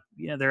gets up,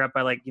 they're up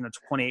by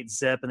 28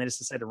 zip, and they just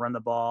decide to run the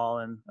ball,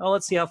 and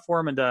let's see how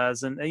Foreman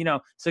does, and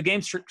so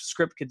game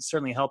script could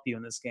certainly help you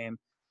in this game,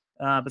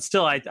 but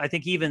still, I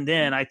think even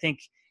then,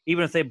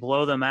 even if they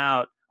blow them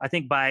out, I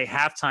think by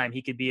halftime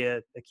he could be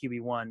a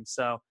QB1.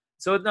 So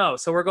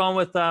we're going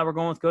with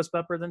Ghost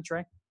Pepper then,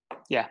 Trey.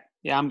 Yeah,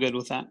 I'm good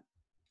with that.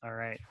 All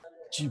right,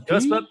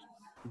 GP?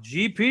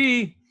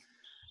 GP,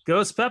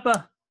 Ghost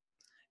Pepper.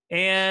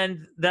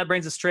 And that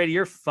brings us straight to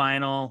your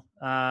final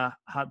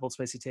hot, bold,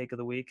 spicy take of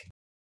the week?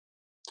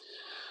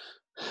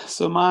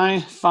 So my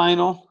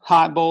final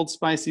hot, bold,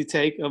 spicy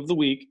take of the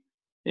week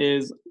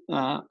is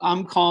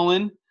I'm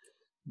calling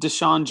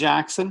Deshaun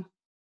Jackson,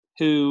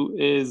 who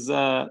is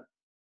I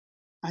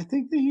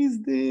think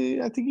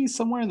he's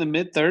somewhere in the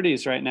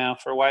mid-30s right now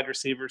for wide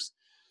receivers.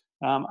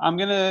 I'm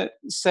gonna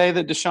say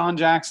that Deshaun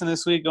Jackson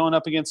this week going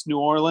up against New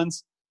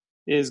Orleans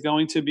is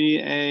going to be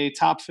a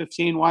top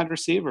 15 wide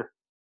receiver.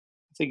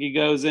 I think he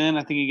goes in.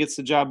 I think he gets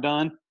the job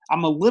done.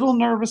 I'm a little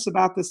nervous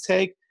about this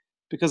take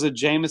because of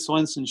Jameis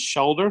Winston's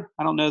shoulder.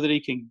 I don't know that he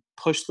can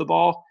push the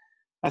ball.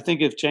 I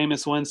think if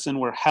Jameis Winston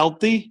were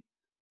healthy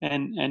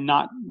and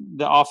not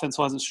the offense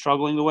wasn't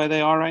struggling the way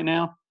they are right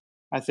now,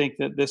 I think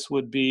that this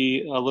would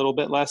be a little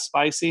bit less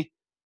spicy.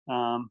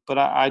 But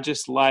I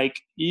just like,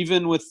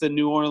 even with the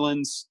New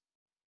Orleans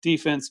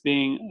defense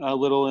being a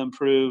little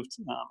improved,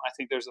 I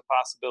think there's a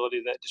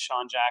possibility that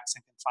Deshaun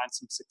Jackson can find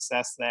some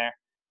success there.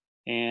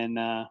 And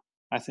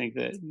I think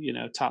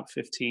that, top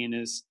 15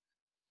 is,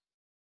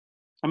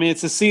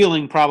 it's a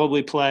ceiling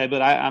probably play,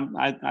 but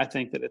I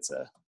think that it's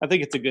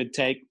a good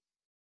take.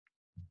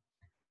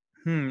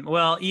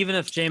 Well, even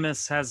if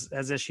Jameis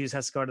has issues,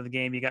 has to go to the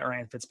game, you got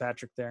Ryan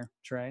Fitzpatrick there,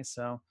 Trey.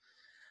 So,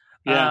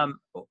 yeah.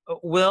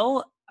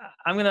 Will,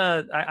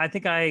 I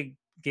think I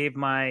gave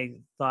my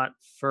thought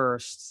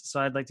first,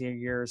 so I'd like to hear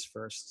yours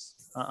first.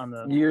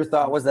 Your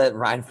thought was that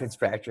Ryan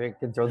Fitzpatrick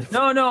can throw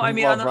the No. I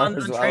mean, on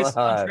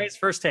Trey's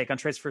first take. On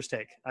Trey's first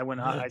take, I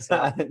went hot. I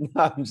said,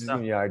 no, I'm just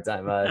giving you a hard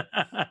time.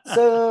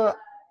 So,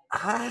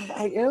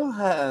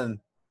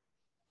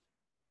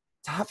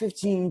 top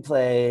 15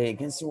 play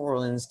against New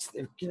Orleans.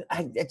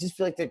 I just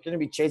feel like they're going to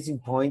be chasing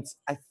points.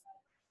 I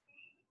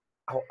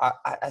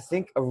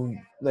think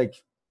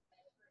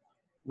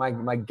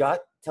my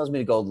gut tells me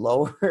to go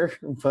lower,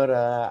 but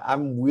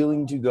I'm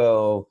willing to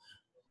go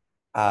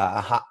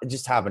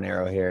just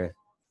habanero here.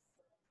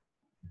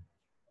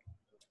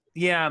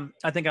 Yeah,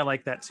 I think I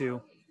like that too,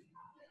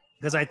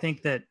 because I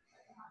think that,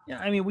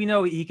 we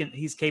know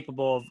he's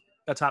capable of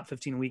a top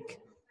 15 week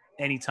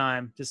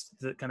anytime, just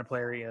the kind of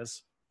player he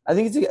is. I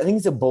think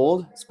it's a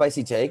bold,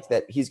 spicy take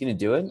that he's going to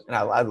do it, and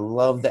I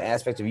love the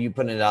aspect of you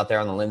putting it out there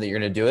on the limb that you're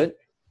going to do it.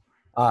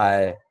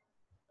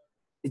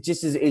 It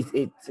just is.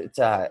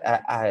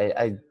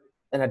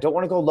 I don't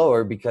want to go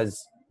lower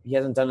because he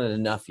hasn't done it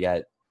enough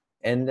yet,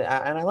 and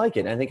I like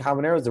it. I think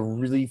habanero is a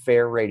really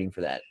fair rating for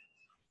that.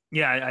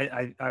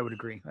 Yeah, I would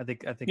agree. I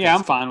think. Yeah,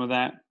 I'm fine with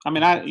that.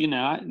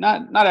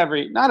 Not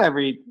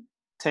every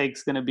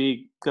take's going to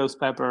be ghost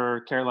pepper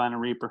or Carolina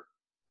Reaper.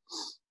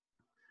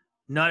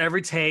 Not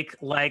every take,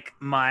 like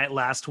my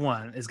last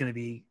one, is going to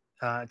be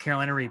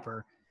Carolina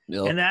Reaper.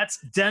 Yep. And that's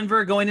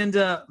Denver going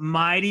into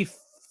mighty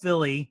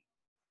Philly,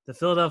 the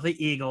Philadelphia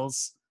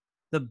Eagles,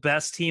 the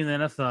best team in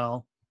the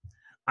NFL.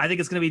 I think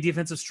it's going to be a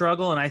defensive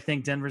struggle, and I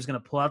think Denver's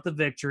going to pull out the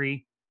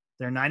victory.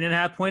 They're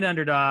 9.5-point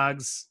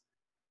underdogs,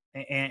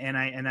 and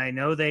I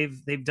know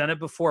they've done it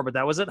before, but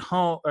that was at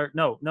home. Or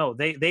no,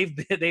 they've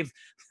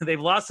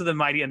lost to the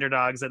mighty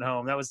underdogs at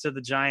home. That was to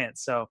the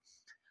Giants. So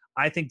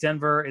I think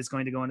Denver is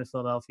going to go into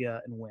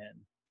Philadelphia and win.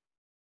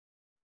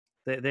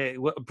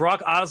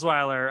 Brock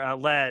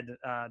Osweiler led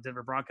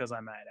Denver Broncos, I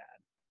might add.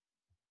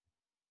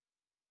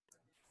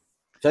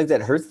 I feel like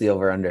that hurts the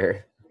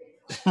over-under.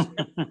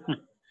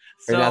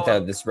 Or not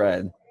the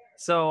spread.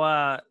 So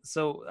I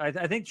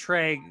think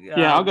Trey.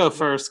 I'll go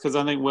first because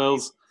I think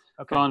Will's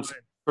gone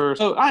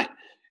first. So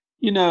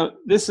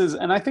this is,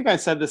 and I think I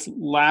said this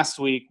last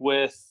week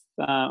with,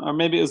 or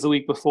maybe it was the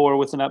week before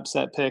with an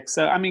upset pick.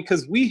 So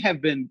because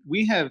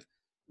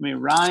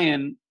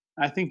Ryan,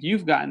 I think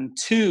you've gotten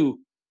 2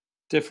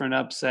 different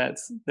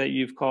upsets that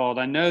you've called.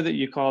 I know that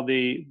you called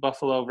the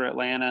Buffalo over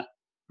Atlanta,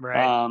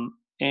 right?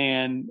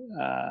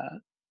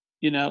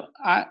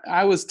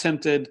 I was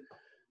tempted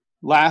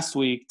last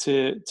week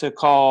to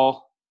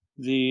call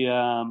the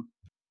I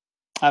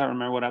don't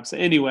remember what upset.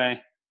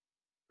 Anyway,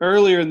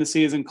 earlier in the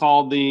season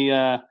called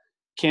the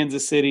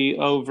Kansas City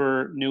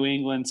over New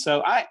England.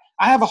 So I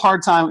have a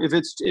hard time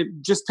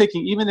just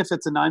picking, even if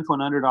it's a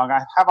 9-point underdog,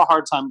 I have a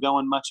hard time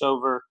going much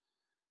over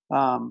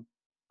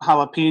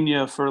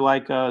Jalapeno for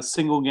like a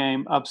single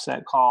game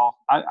upset call.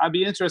 I'd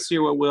be interested to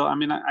hear what Will.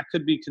 I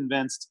could be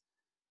convinced.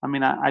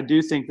 I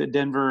do think that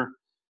Denver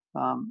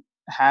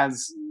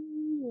has,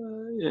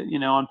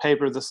 on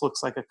paper, this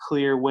looks like a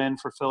clear win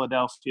for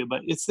Philadelphia,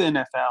 but it's the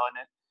NFL,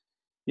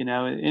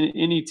 and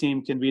any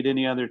team can beat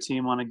any other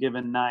team on a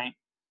given night.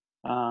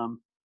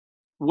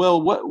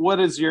 Will,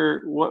 what's your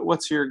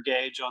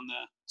gauge on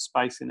the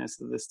spiciness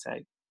of this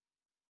take?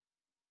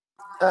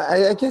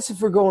 I guess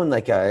if we're going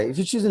if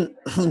you're choosing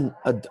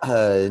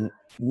a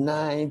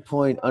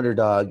 9-point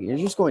underdog, you're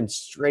just going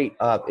straight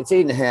up. It's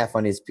 8.5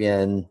 on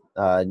ESPN.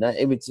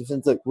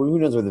 Who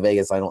knows where the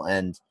Vegas line will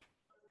end?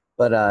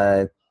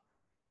 But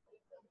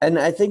and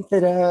I think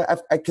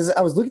that because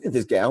I was looking at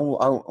this game, I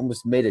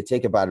almost made a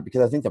take about it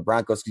because I think the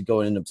Broncos could go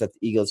in and upset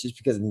the Eagles just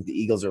because I think the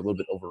Eagles are a little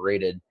bit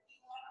overrated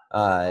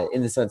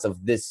in the sense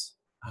of this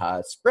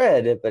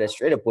spread, but a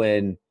straight up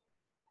win.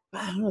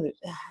 I don't know.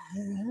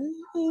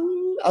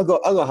 I'll go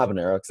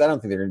habanero because I don't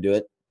think they're gonna do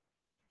it.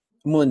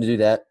 I'm willing to do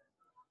that.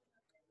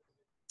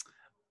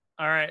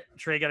 All right,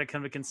 Trey, got to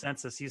come to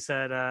consensus. You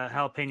said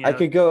jalapeno. I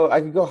could go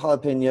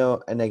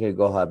jalapeno and I could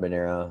go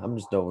habanero. I'm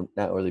just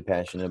not really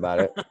passionate about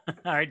it.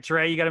 All right,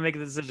 Trey, you got to make a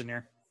decision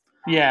here.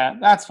 Yeah,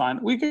 that's fine.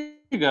 We could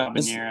go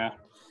habanero.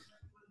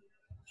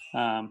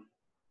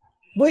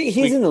 Wait,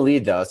 he's in the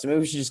lead though, so maybe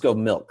we should just go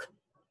milk.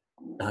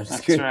 No, that's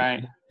kidding.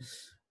 Right.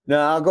 No,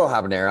 I'll go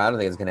habanero. I don't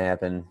think it's gonna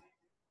happen.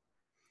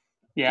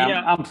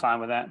 Yeah. I'm fine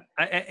with that.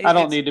 I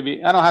don't need to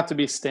be. I don't have to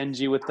be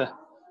stingy with the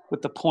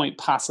point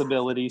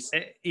possibilities.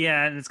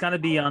 And it's got to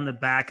be on the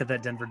back of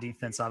that Denver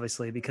defense,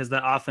 obviously, because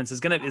the offense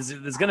is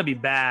gonna be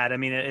bad. I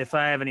mean, if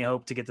I have any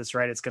hope to get this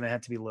right, it's gonna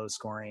have to be low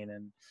scoring,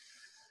 and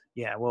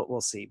yeah,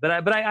 we'll see. But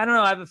I don't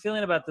know. I have a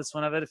feeling about this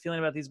one. I've had a feeling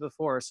about these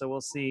before, so we'll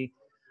see.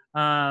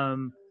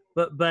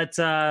 But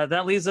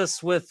that leaves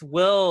us with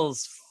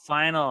Will's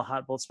final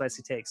hot, bold,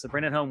 spicy take. So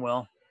bring it home,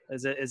 Will.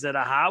 Is it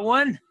a hot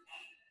one?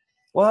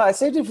 Well, I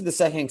saved it for the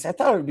second because I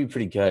thought it would be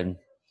pretty good.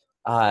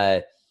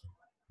 And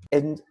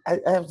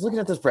I was looking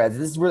at the spreads.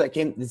 This is where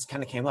this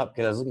kind of came up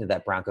because I was looking at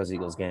that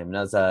Broncos-Eagles game. And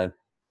I was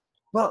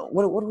well,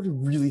 what do we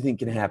really think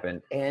can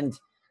happen? And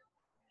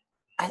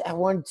I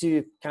wanted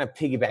to kind of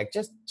piggyback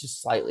just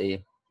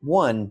slightly.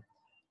 One,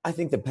 I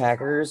think the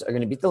Packers are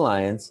going to beat the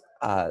Lions.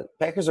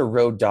 Packers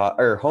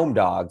are home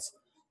dogs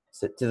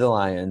to the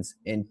Lions.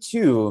 And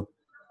two,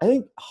 I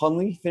think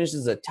Hundley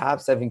finishes a top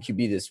 7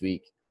 QB this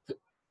week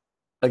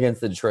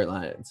against the Detroit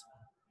Lions.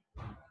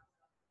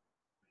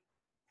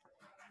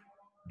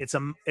 It's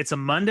a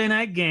Monday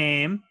night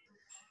game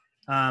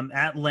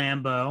at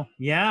Lambeau.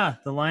 Yeah,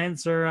 the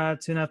Lions are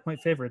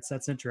 2.5-point favorites.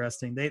 That's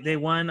interesting. They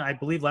won, I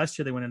believe last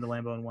year they went into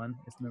Lambeau and won,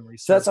 if memory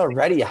serves. So that's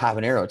already a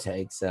habanero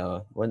take.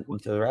 So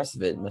to the rest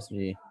of it must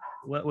be.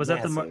 What was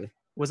massive.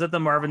 That the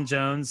Marvin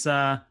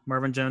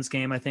Jones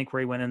game, I think,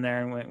 where he went in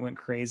there and went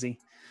crazy.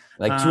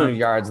 Like 200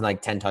 yards and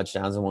like 10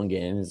 touchdowns in one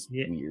game is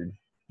weird.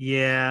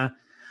 Yeah.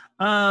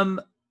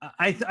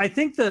 I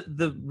think that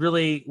the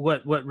really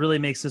what really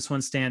makes this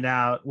one stand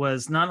out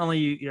was not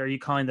only are you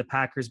calling the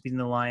Packers beating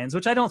the Lions,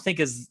 which I don't think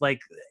is like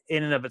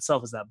in and of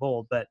itself is that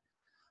bold, but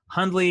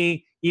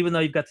Hundley, even though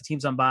you've got the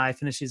teams on bye,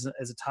 finishes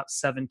as a top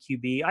 7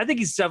 QB. I think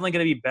he's definitely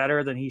going to be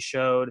better than he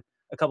showed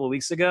a couple of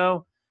weeks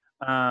ago.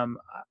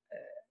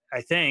 I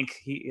think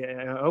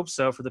I hope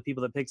so for the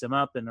people that picked him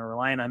up and are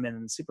relying on him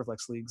in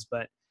Superflex leagues.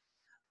 But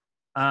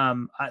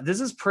this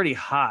is pretty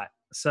hot.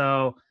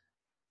 So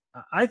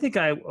I think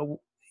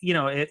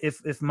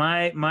if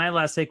my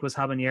last take was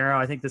habanero,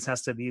 I think this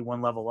has to be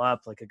one level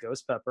up, like a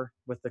ghost pepper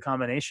with the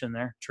combination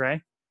there,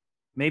 Trey.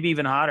 Maybe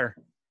even hotter.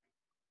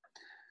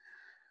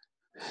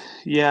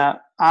 Yeah,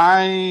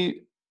 the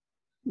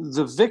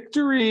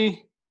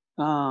victory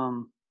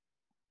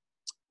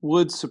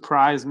would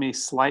surprise me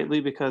slightly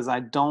because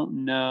I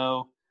don't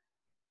know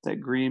that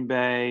Green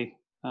Bay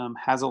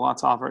has a lot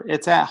to offer.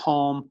 It's at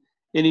home.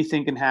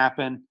 Anything can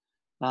happen.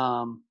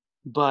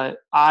 But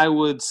I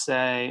would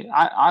say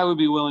I would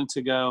be willing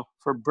to go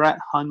for Brett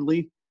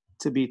Hundley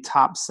to be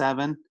top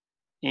 7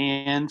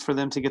 and for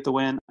them to get the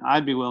win.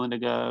 I'd be willing to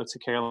go to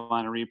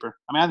Carolina Reaper.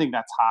 I mean, I think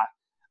that's hot.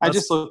 I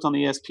just looked on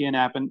the ESPN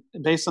app, and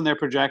based on their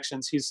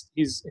projections,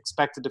 he's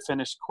expected to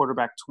finish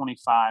quarterback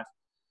 25.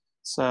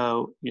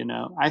 So,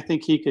 I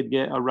think he could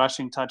get a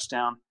rushing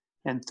touchdown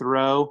and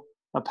throw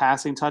a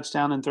passing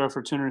touchdown and throw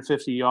for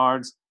 250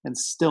 yards and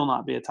still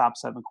not be a top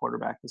 7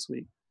 quarterback this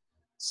week.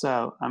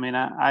 So, I mean,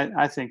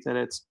 I think that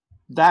it's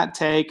that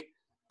take,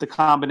 the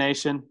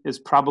combination is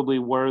probably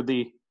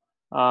worthy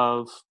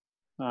of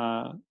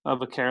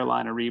a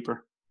Carolina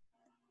Reaper.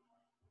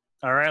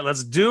 All right,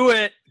 let's do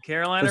it.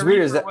 Carolina What's Reaper.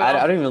 weird is that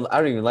I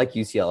don't even like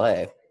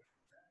UCLA.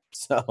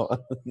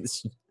 So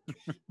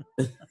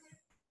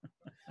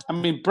I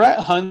mean, Brett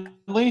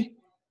Hundley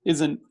is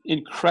an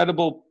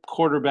incredible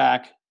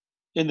quarterback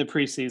in the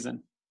preseason.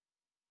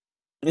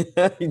 If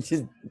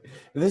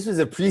this was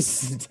a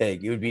preseason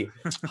take, it would be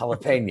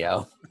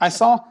jalapeno. I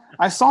saw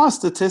a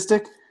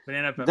statistic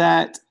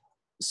that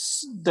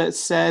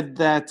said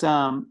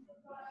that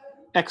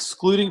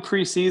excluding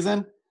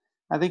preseason,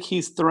 I think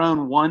he's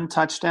thrown 1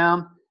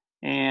 touchdown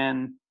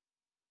and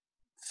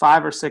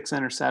 5 or 6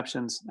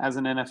 interceptions as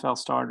an NFL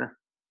starter.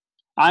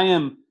 I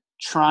am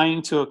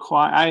trying to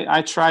acquire.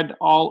 I tried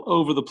all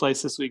over the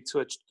place this week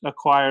to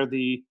acquire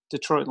the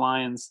Detroit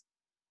Lions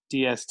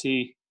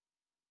DST.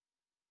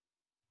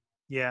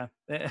 Yeah,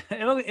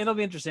 it'll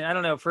be interesting. I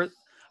don't know, for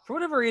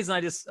whatever reason,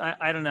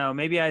 I don't know.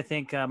 Maybe I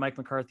think Mike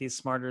McCarthy is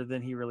smarter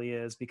than he really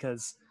is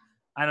because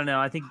I don't know.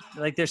 I think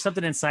like there's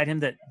something inside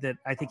him that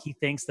I think he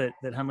thinks that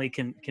Hundley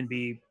can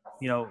be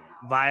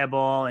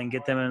viable and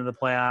get them into the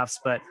playoffs.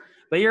 But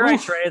you're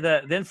right, Trey.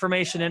 The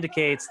information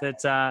indicates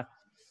that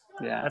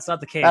that's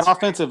not the case. That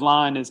offensive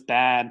line is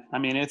bad. I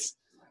mean,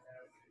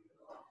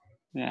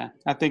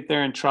 I think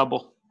they're in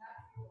trouble.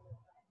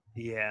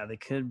 Yeah, they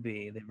could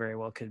be. They very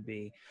well could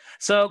be.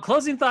 So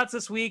closing thoughts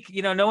this week,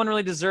 no one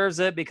really deserves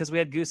it because we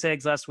had goose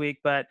eggs last week,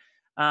 but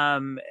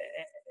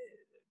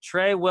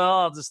Trey, Will,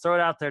 I'll just throw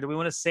it out there. Do we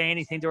want to say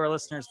anything to our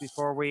listeners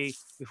before we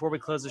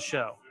close the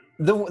show?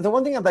 The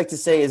one thing I'd like to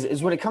say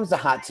is when it comes to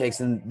hot takes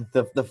and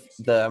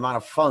the amount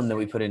of fun that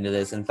we put into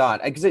this and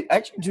thought, because I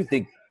actually do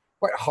think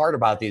quite hard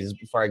about these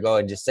before I go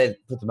and just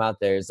put them out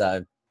there, is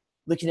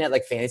looking at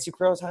like Fantasy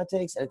Pros hot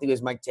takes. And I think it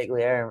was Mike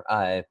Tagliere.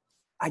 I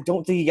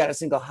don't think he got a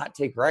single hot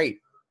take right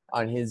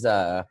on his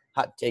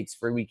hot takes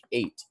for week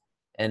 8.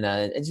 And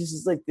it's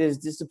just like this,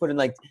 just to put in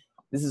like,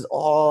 this is a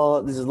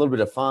little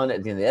bit of fun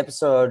at the end of the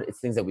episode. It's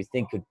things that we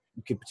think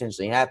could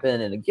potentially happen.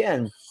 And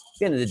again, at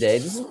the end of the day,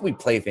 this is what we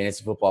play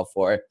fantasy football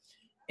for.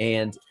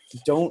 And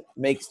don't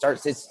make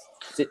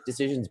sit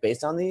decisions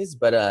based on these,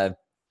 but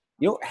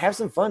have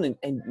some fun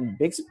and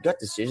make some gut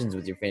decisions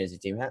with your fantasy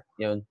team.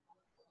 Do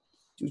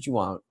what you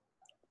want.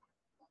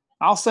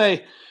 I'll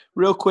say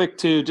real quick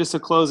too, just a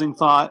closing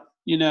thought.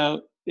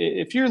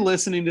 If you're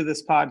listening to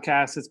this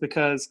podcast, it's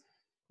because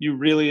you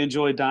really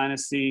enjoy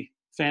Dynasty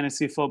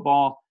fantasy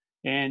football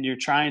and you're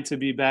trying to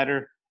be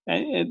better.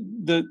 And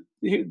the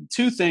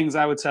 2 things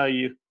I would tell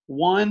you: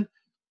 1,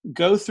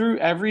 go through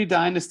every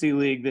Dynasty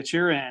league that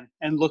you're in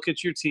and look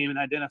at your team and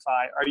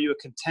identify, are you a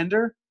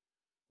contender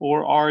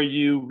or are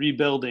you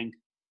rebuilding?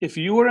 If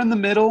you are in the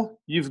middle,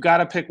 you've got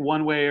to pick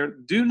one way, or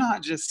do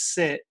not just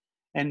sit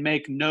and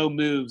make no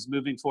moves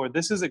moving forward.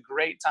 This is a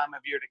great time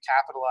of year to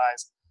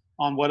capitalize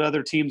on what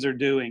other teams are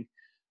doing.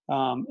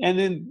 And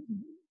then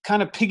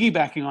kind of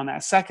piggybacking on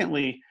that,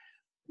 secondly,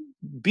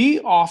 be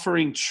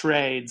offering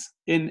trades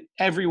in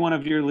every one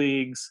of your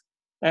leagues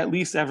at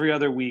least every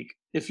other week.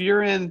 If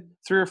you're in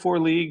 3 or 4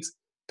 leagues,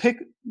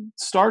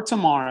 start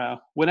tomorrow,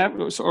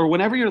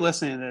 whenever you're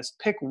listening to this,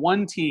 pick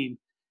one team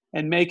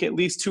and make at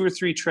least 2 or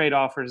 3 trade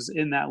offers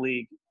in that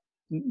league.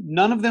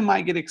 None of them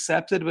might get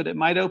accepted, but it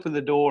might open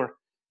the door.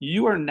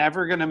 You are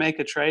never going to make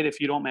a trade if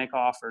you don't make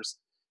offers.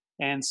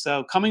 And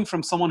so coming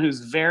from someone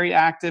who's very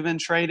active in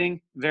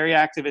trading, very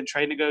active in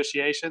trade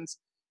negotiations,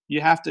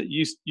 you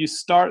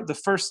start, the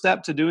first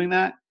step to doing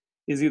that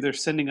is either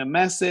sending a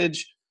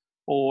message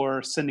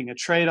or sending a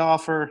trade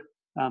offer.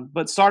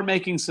 But start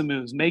making some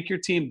moves. Make your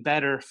team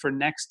better for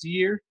next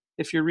year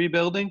if you're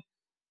rebuilding,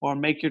 or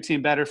make your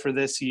team better for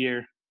this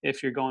year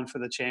if you're going for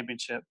the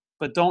championship.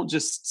 But don't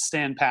just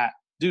stand pat.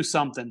 Do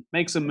something.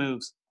 Make some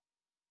moves.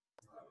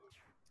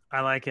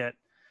 I like it.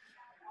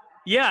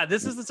 Yeah,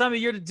 this is the time of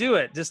year to do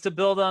it. Just to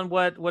build on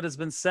what has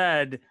been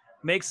said,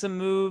 make some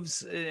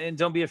moves and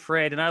don't be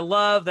afraid. And I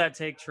love that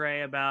take,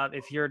 Trey, about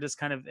if you're just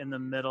kind of in the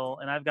middle,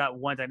 and I've got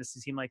one Dynasty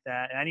team like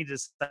that, and I need to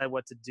decide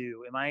what to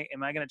do. Am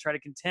I going to try to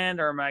contend,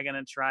 or am I going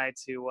to try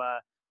to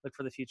look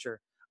for the future?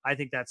 I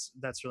think that's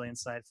really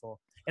insightful.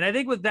 And I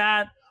think with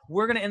that,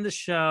 we're going to end the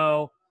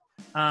show.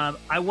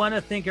 I want to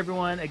thank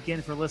everyone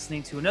again for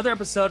listening to another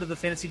episode of the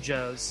Fantasy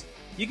Joes.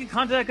 You can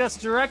contact us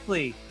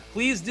directly.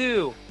 Please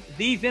do.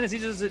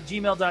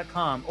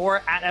 thefantasyjoes@gmail.com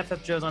or at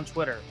FFJoes on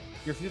Twitter.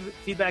 Your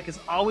feedback is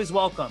always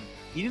welcome.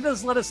 You need to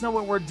just let us know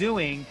what we're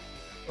doing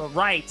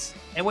right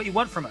and what you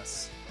want from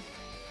us.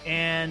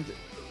 And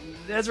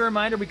as a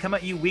reminder, we come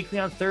at you weekly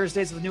on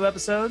Thursdays with new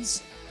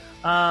episodes.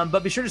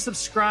 But be sure to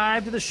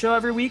subscribe to the show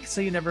every week so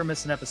you never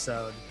miss an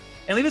episode.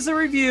 And leave us a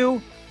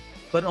review,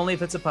 but only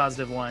if it's a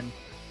positive one.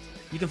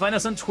 You can find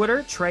us on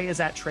Twitter. Trey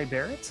is at Trey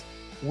Barrett.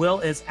 Will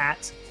is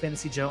at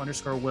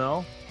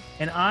FantasyJoe_Will.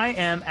 And I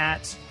am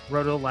at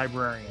Roto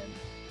Librarian.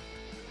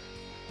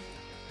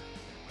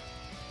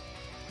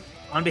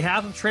 On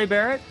behalf of Trey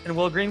Barrett and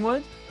Will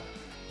Greenwood,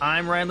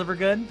 I'm Ryan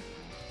Livergood,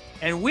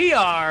 and we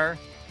are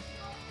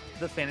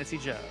the Fantasy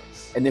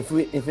Joes. And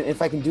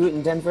if I can do it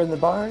in Denver in the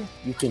bar,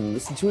 you can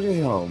listen to it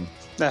at home.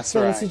 That's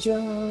Fantasy right.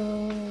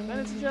 Joes.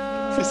 Fantasy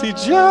Joes.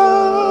 Fantasy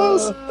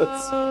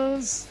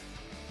Joes.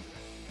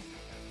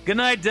 Good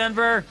night,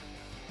 Denver.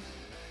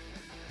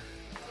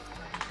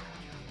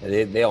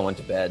 They all went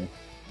to bed.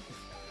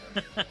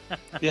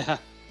 Yeah.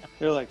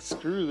 They're like,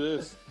 screw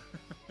this.